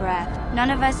holding my breath.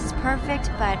 None of us is perfect,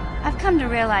 but I've come to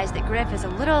realize that Griff is a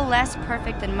little less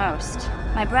perfect than most.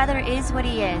 My brother is what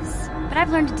he is, but I've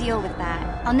learned to deal with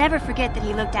that. I'll never forget that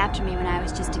he looked after me when I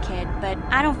was just a kid, but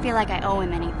I don't feel like I owe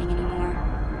him anything anymore.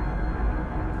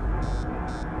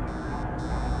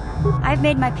 I've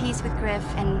made my peace with Griff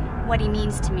and what he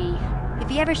means to me. If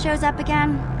he ever shows up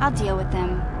again, I'll deal with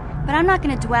him. But I'm not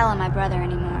going to dwell on my brother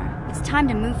anymore. It's time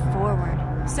to move forward.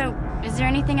 So, is there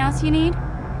anything else you need?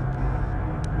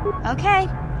 Okay,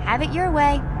 have it your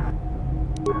way.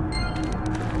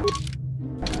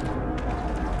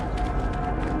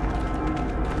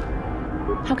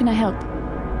 How can I help?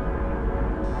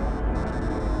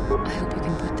 I hope you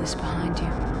can put this behind you.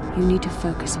 You need to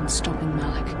focus on stopping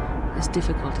Malik, as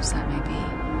difficult as that may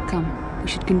be. Come, we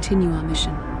should continue our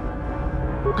mission.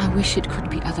 I wish it could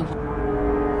be otherwise.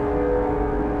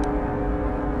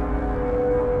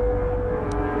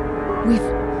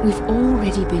 We've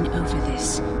already been over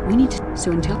this. We need to...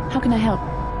 So until... How can I help?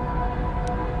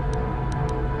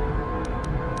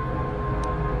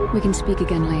 We can speak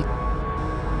again later.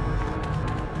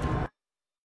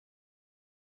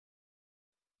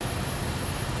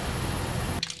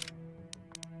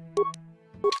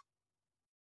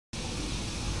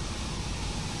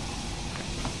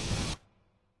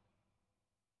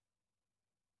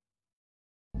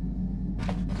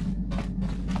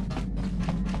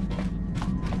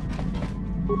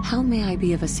 How may I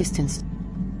be of assistance?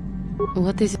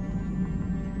 What is it?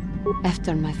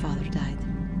 After my father died,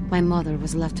 my mother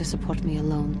was left to support me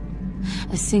alone.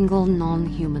 A single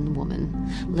non-human woman,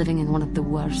 living in one of the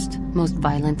worst, most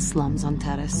violent slums on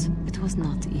Terrace. It was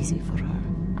not easy for her.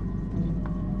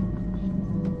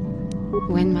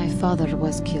 When my father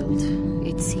was killed,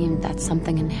 it seemed that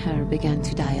something in her began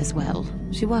to die as well.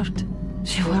 She worked.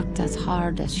 She worked as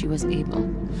hard as she was able.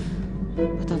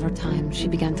 But over time, she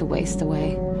began to waste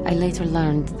away. I later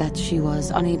learned that she was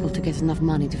unable to get enough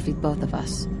money to feed both of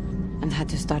us, and had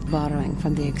to start borrowing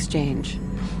from the exchange,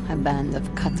 a band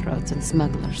of cutthroats and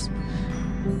smugglers.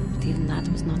 But even that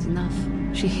was not enough.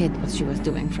 She hid what she was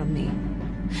doing from me.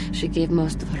 She gave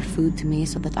most of her food to me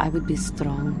so that I would be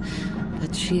strong,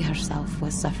 but she herself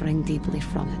was suffering deeply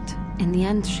from it. In the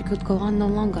end, she could go on no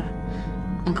longer,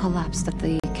 and collapsed at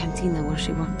the cantina where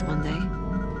she worked one day.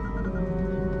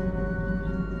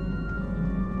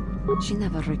 She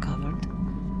never recovered.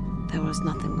 There was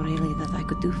nothing really that I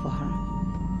could do for her.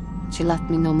 She left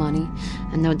me no money,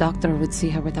 and no doctor would see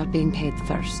her without being paid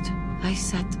first. I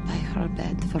sat by her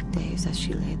bed for days as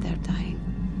she lay there dying.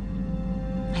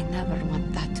 I never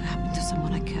want that to happen to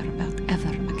someone I care about ever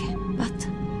again. But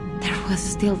there was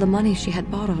still the money she had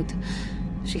borrowed.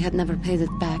 She had never paid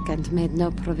it back and made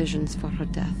no provisions for her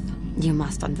death. You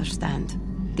must understand.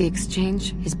 The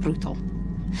exchange is brutal.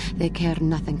 They care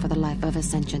nothing for the life of a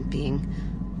sentient being.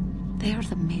 They are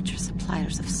the major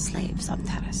suppliers of slaves on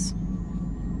Terrace.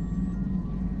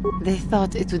 They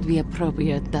thought it would be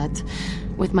appropriate that,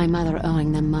 with my mother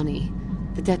owing them money,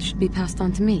 the debt should be passed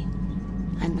on to me.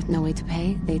 And with no way to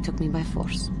pay, they took me by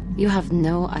force. You have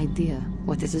no idea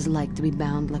what it is like to be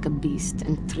bound like a beast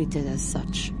and treated as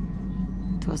such.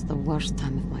 It was the worst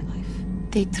time of my life.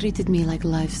 They treated me like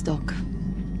livestock.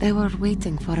 They were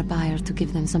waiting for a buyer to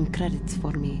give them some credits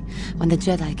for me when the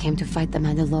Jedi came to fight the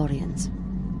Mandalorians.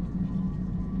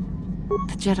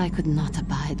 The Jedi could not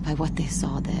abide by what they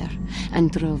saw there,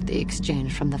 and drove the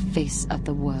exchange from the face of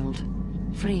the world,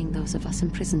 freeing those of us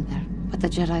imprisoned there. But the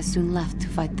Jedi soon left to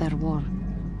fight their war,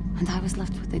 and I was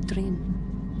left with a dream.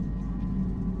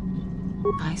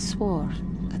 I swore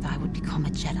that I would become a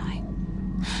Jedi.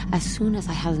 As soon as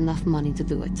I had enough money to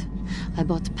do it, I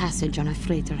bought passage on a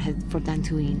freighter headed for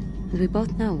Dantooine, and we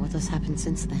both know what has happened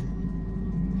since then.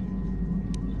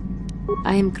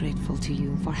 I am grateful to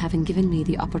you for having given me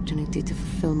the opportunity to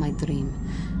fulfill my dream,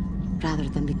 rather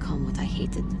than become what I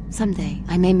hated. Someday,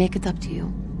 I may make it up to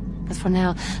you, but for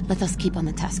now, let us keep on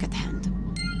the task at hand.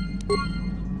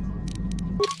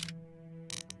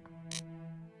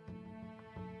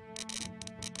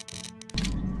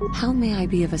 How may I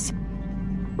be of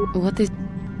what is...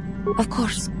 Of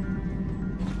course.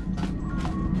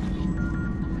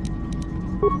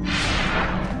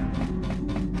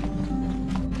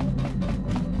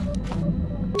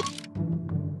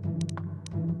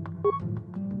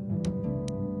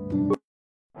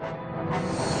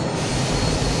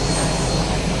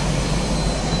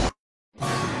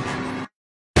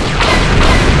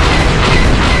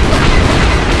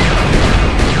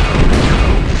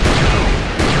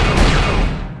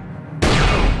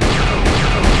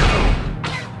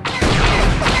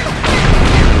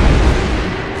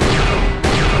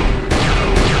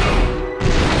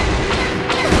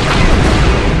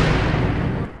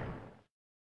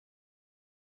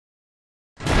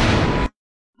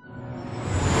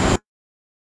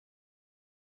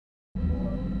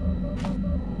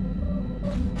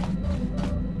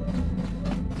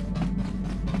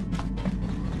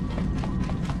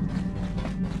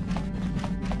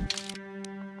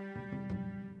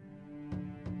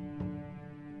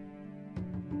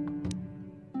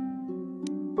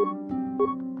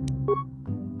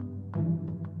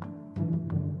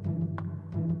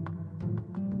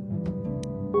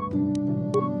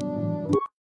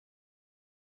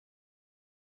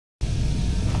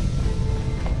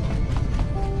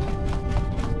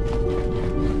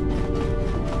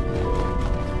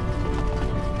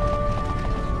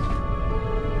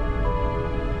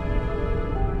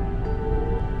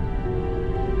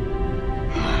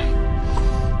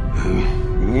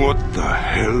 What the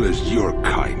hell is your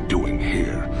kind doing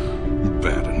here?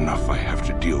 Bad enough I have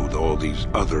to deal with all these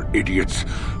other idiots,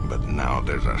 but now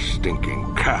there's a stinking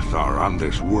Kotor on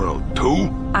this world too?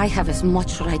 I have as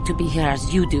much right to be here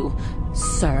as you do,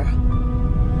 sir.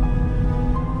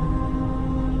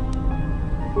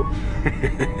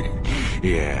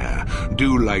 Yeah,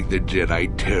 do like the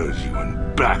Jedi tells you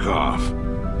and back off.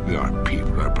 Your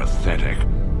people are pathetic.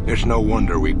 It's no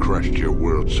wonder we crushed your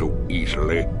world so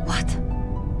easily. What?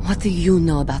 What do you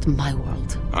know about my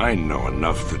world? I know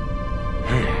enough that...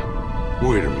 Hey,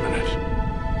 wait a minute.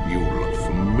 You look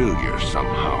familiar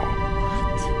somehow.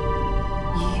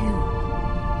 What?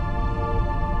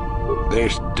 You...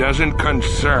 This doesn't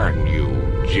concern you,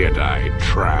 Jedi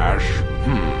trash.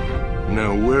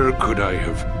 Now where could I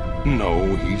have...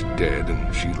 No, he's dead,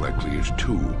 and she likely is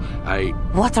too.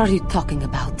 What are you talking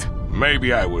about?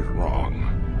 Maybe I was wrong.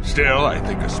 Still, I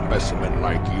think a specimen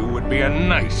like you would be a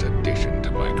nice addition to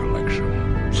my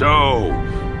collection. So,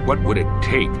 what would it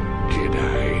take,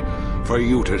 Jedi, for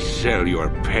you to sell your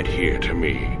pet here to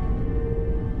me?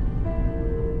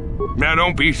 Now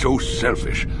don't be so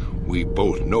selfish. We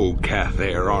both know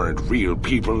Kotor aren't real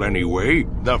people anyway.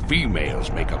 The females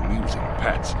make amusing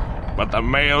pets, but the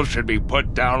males should be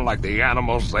put down like the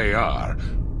animals they are.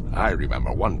 I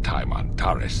remember one time on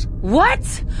Taris. What?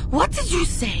 What did you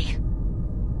say?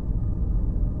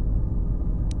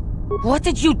 What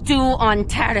did you do on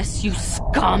Taris, you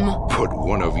scum? Put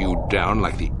one of you down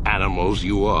like the animals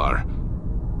you are.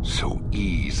 So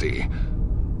easy.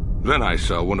 Then I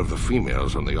saw one of the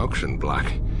females on the auction block.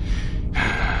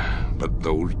 But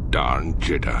those darn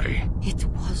Jedi. It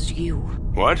was you.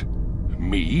 What?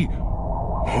 Me?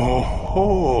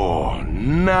 Oh,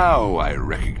 now I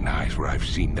recognize where I've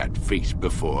seen that face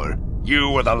before.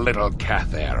 You were the little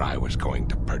Kotor I was going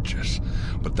to purchase,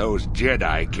 but those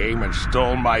Jedi came and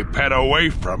stole my pet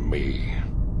away from me.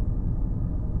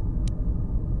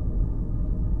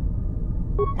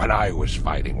 When I was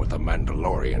fighting with the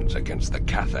Mandalorians against the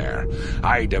Kotor,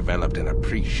 I developed an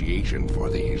appreciation for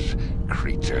these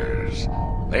creatures.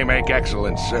 They make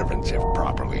excellent servants if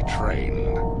properly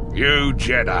trained. You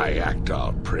Jedi act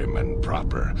all prim and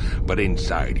proper, but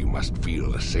inside you must feel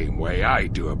the same way I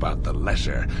do about the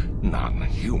lesser,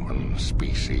 non-human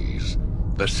species.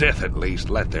 The Sith at least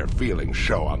let their feelings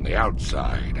show on the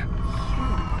outside. A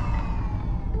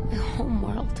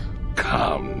homeworld.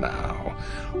 Come now.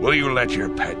 Will you let your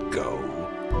pet go?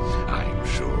 I'm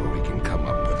sure we can come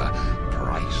up with a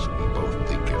price we both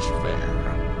think is fair.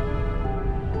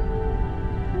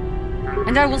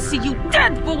 And I will see you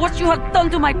dead for what you have done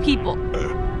to my people!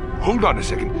 Hold on a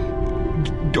second.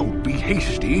 Don't be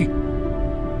hasty.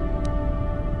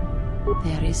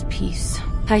 There is peace.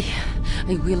 I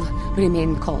will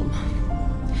remain calm.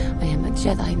 I am a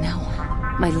Jedi now.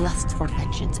 My lust for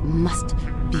vengeance must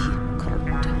be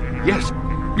curbed. Yes,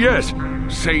 yes.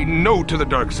 Say no to the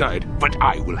dark side, but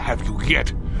I will have you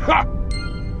yet. Ha!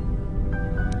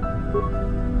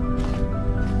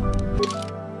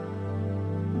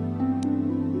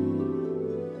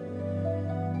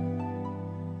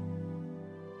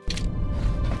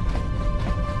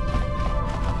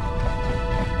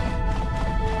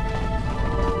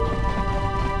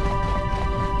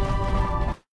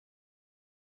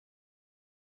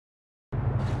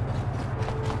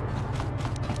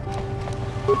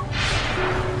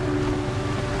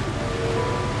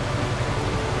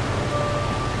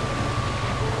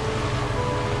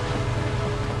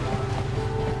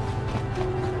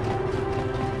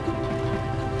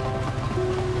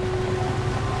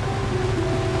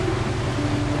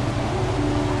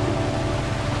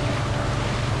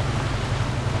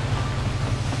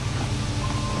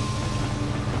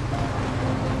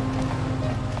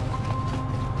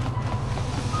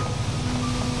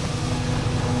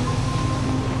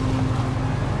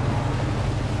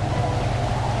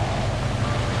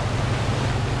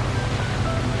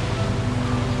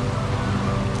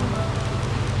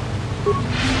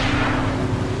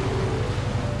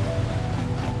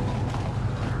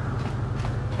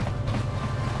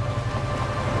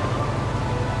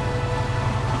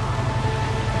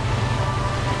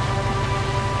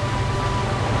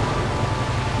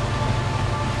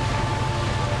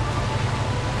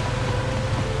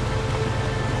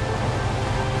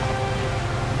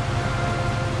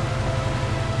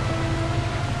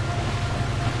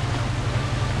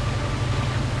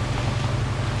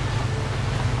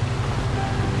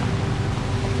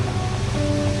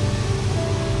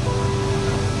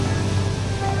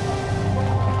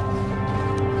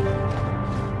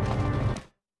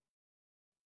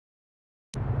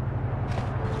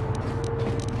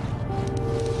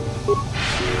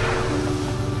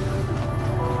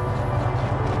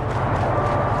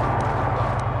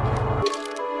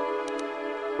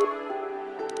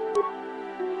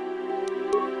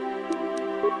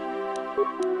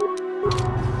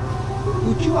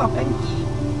 Tua pengi,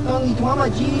 tangi tua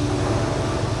maji.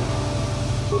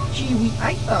 Chiwi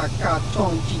aita ka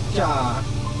tong chicha.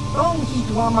 Tong hi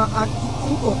tua ma aki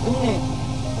kuko tune.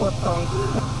 Potong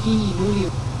ki muli.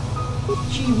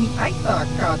 Chiwi aita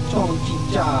ka tong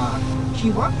chicha.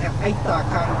 Chiwa aita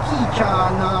ka kicha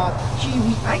na.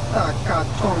 Chiwi aita ka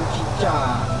tong chicha.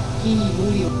 Ki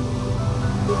muli.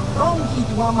 Tong hi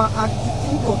tua ma aki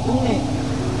kuko tune.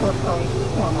 Potong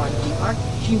tua ma aki.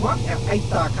 Chiwa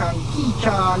aita kan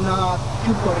kicha na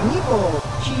chupornipo.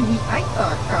 Chiwi aita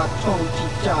ka tong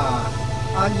chicha.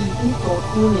 Ali uko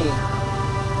tune.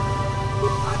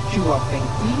 Achua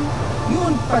pengki.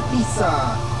 Yun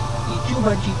patisa.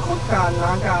 Ichuba jikoka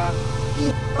naga.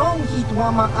 Tong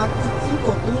hitwama aki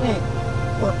uko tune.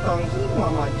 Potong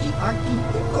hitwama ji aki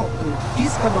uko tune.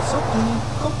 Diskadosoki.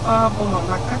 Kopa bono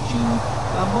nakachu.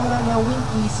 Labora na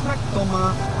winki smack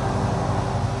toma.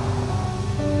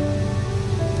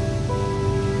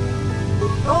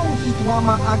 Tong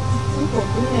hitwama aki uko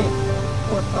tune.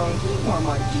 Potong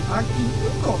hitwama ji aki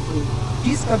uko tune.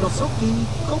 Diskadosoki.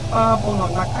 Kopa bono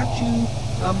nakachu.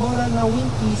 Labora na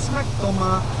winki smack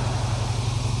toma.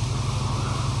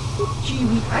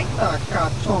 Chiwi aita ka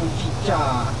tong chicha.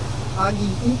 Agi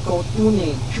uko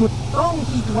tune. Chut tong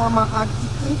hitwama aki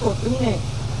uko tune.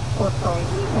 Potong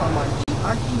hitwama ji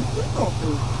aki uko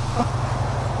tune.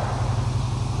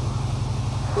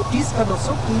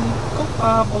 Diskadosoki,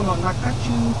 kopa bono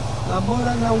nakachu,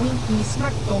 labora na winki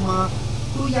smack toma,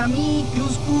 tuyami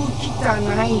jusku kita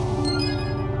nai.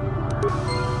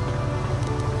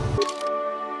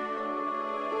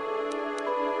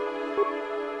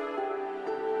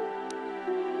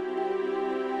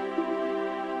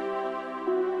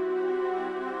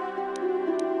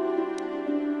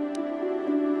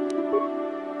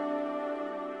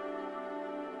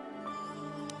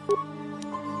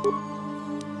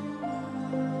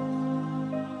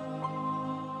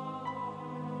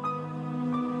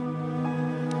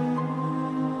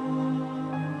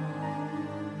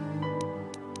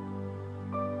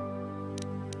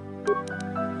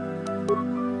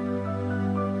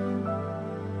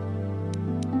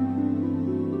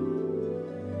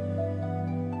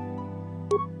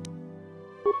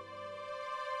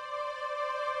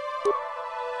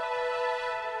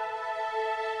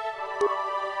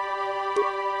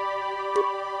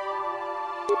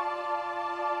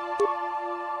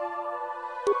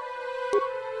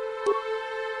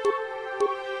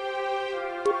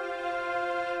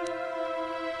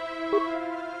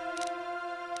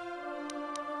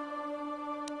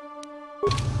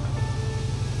 Kotor.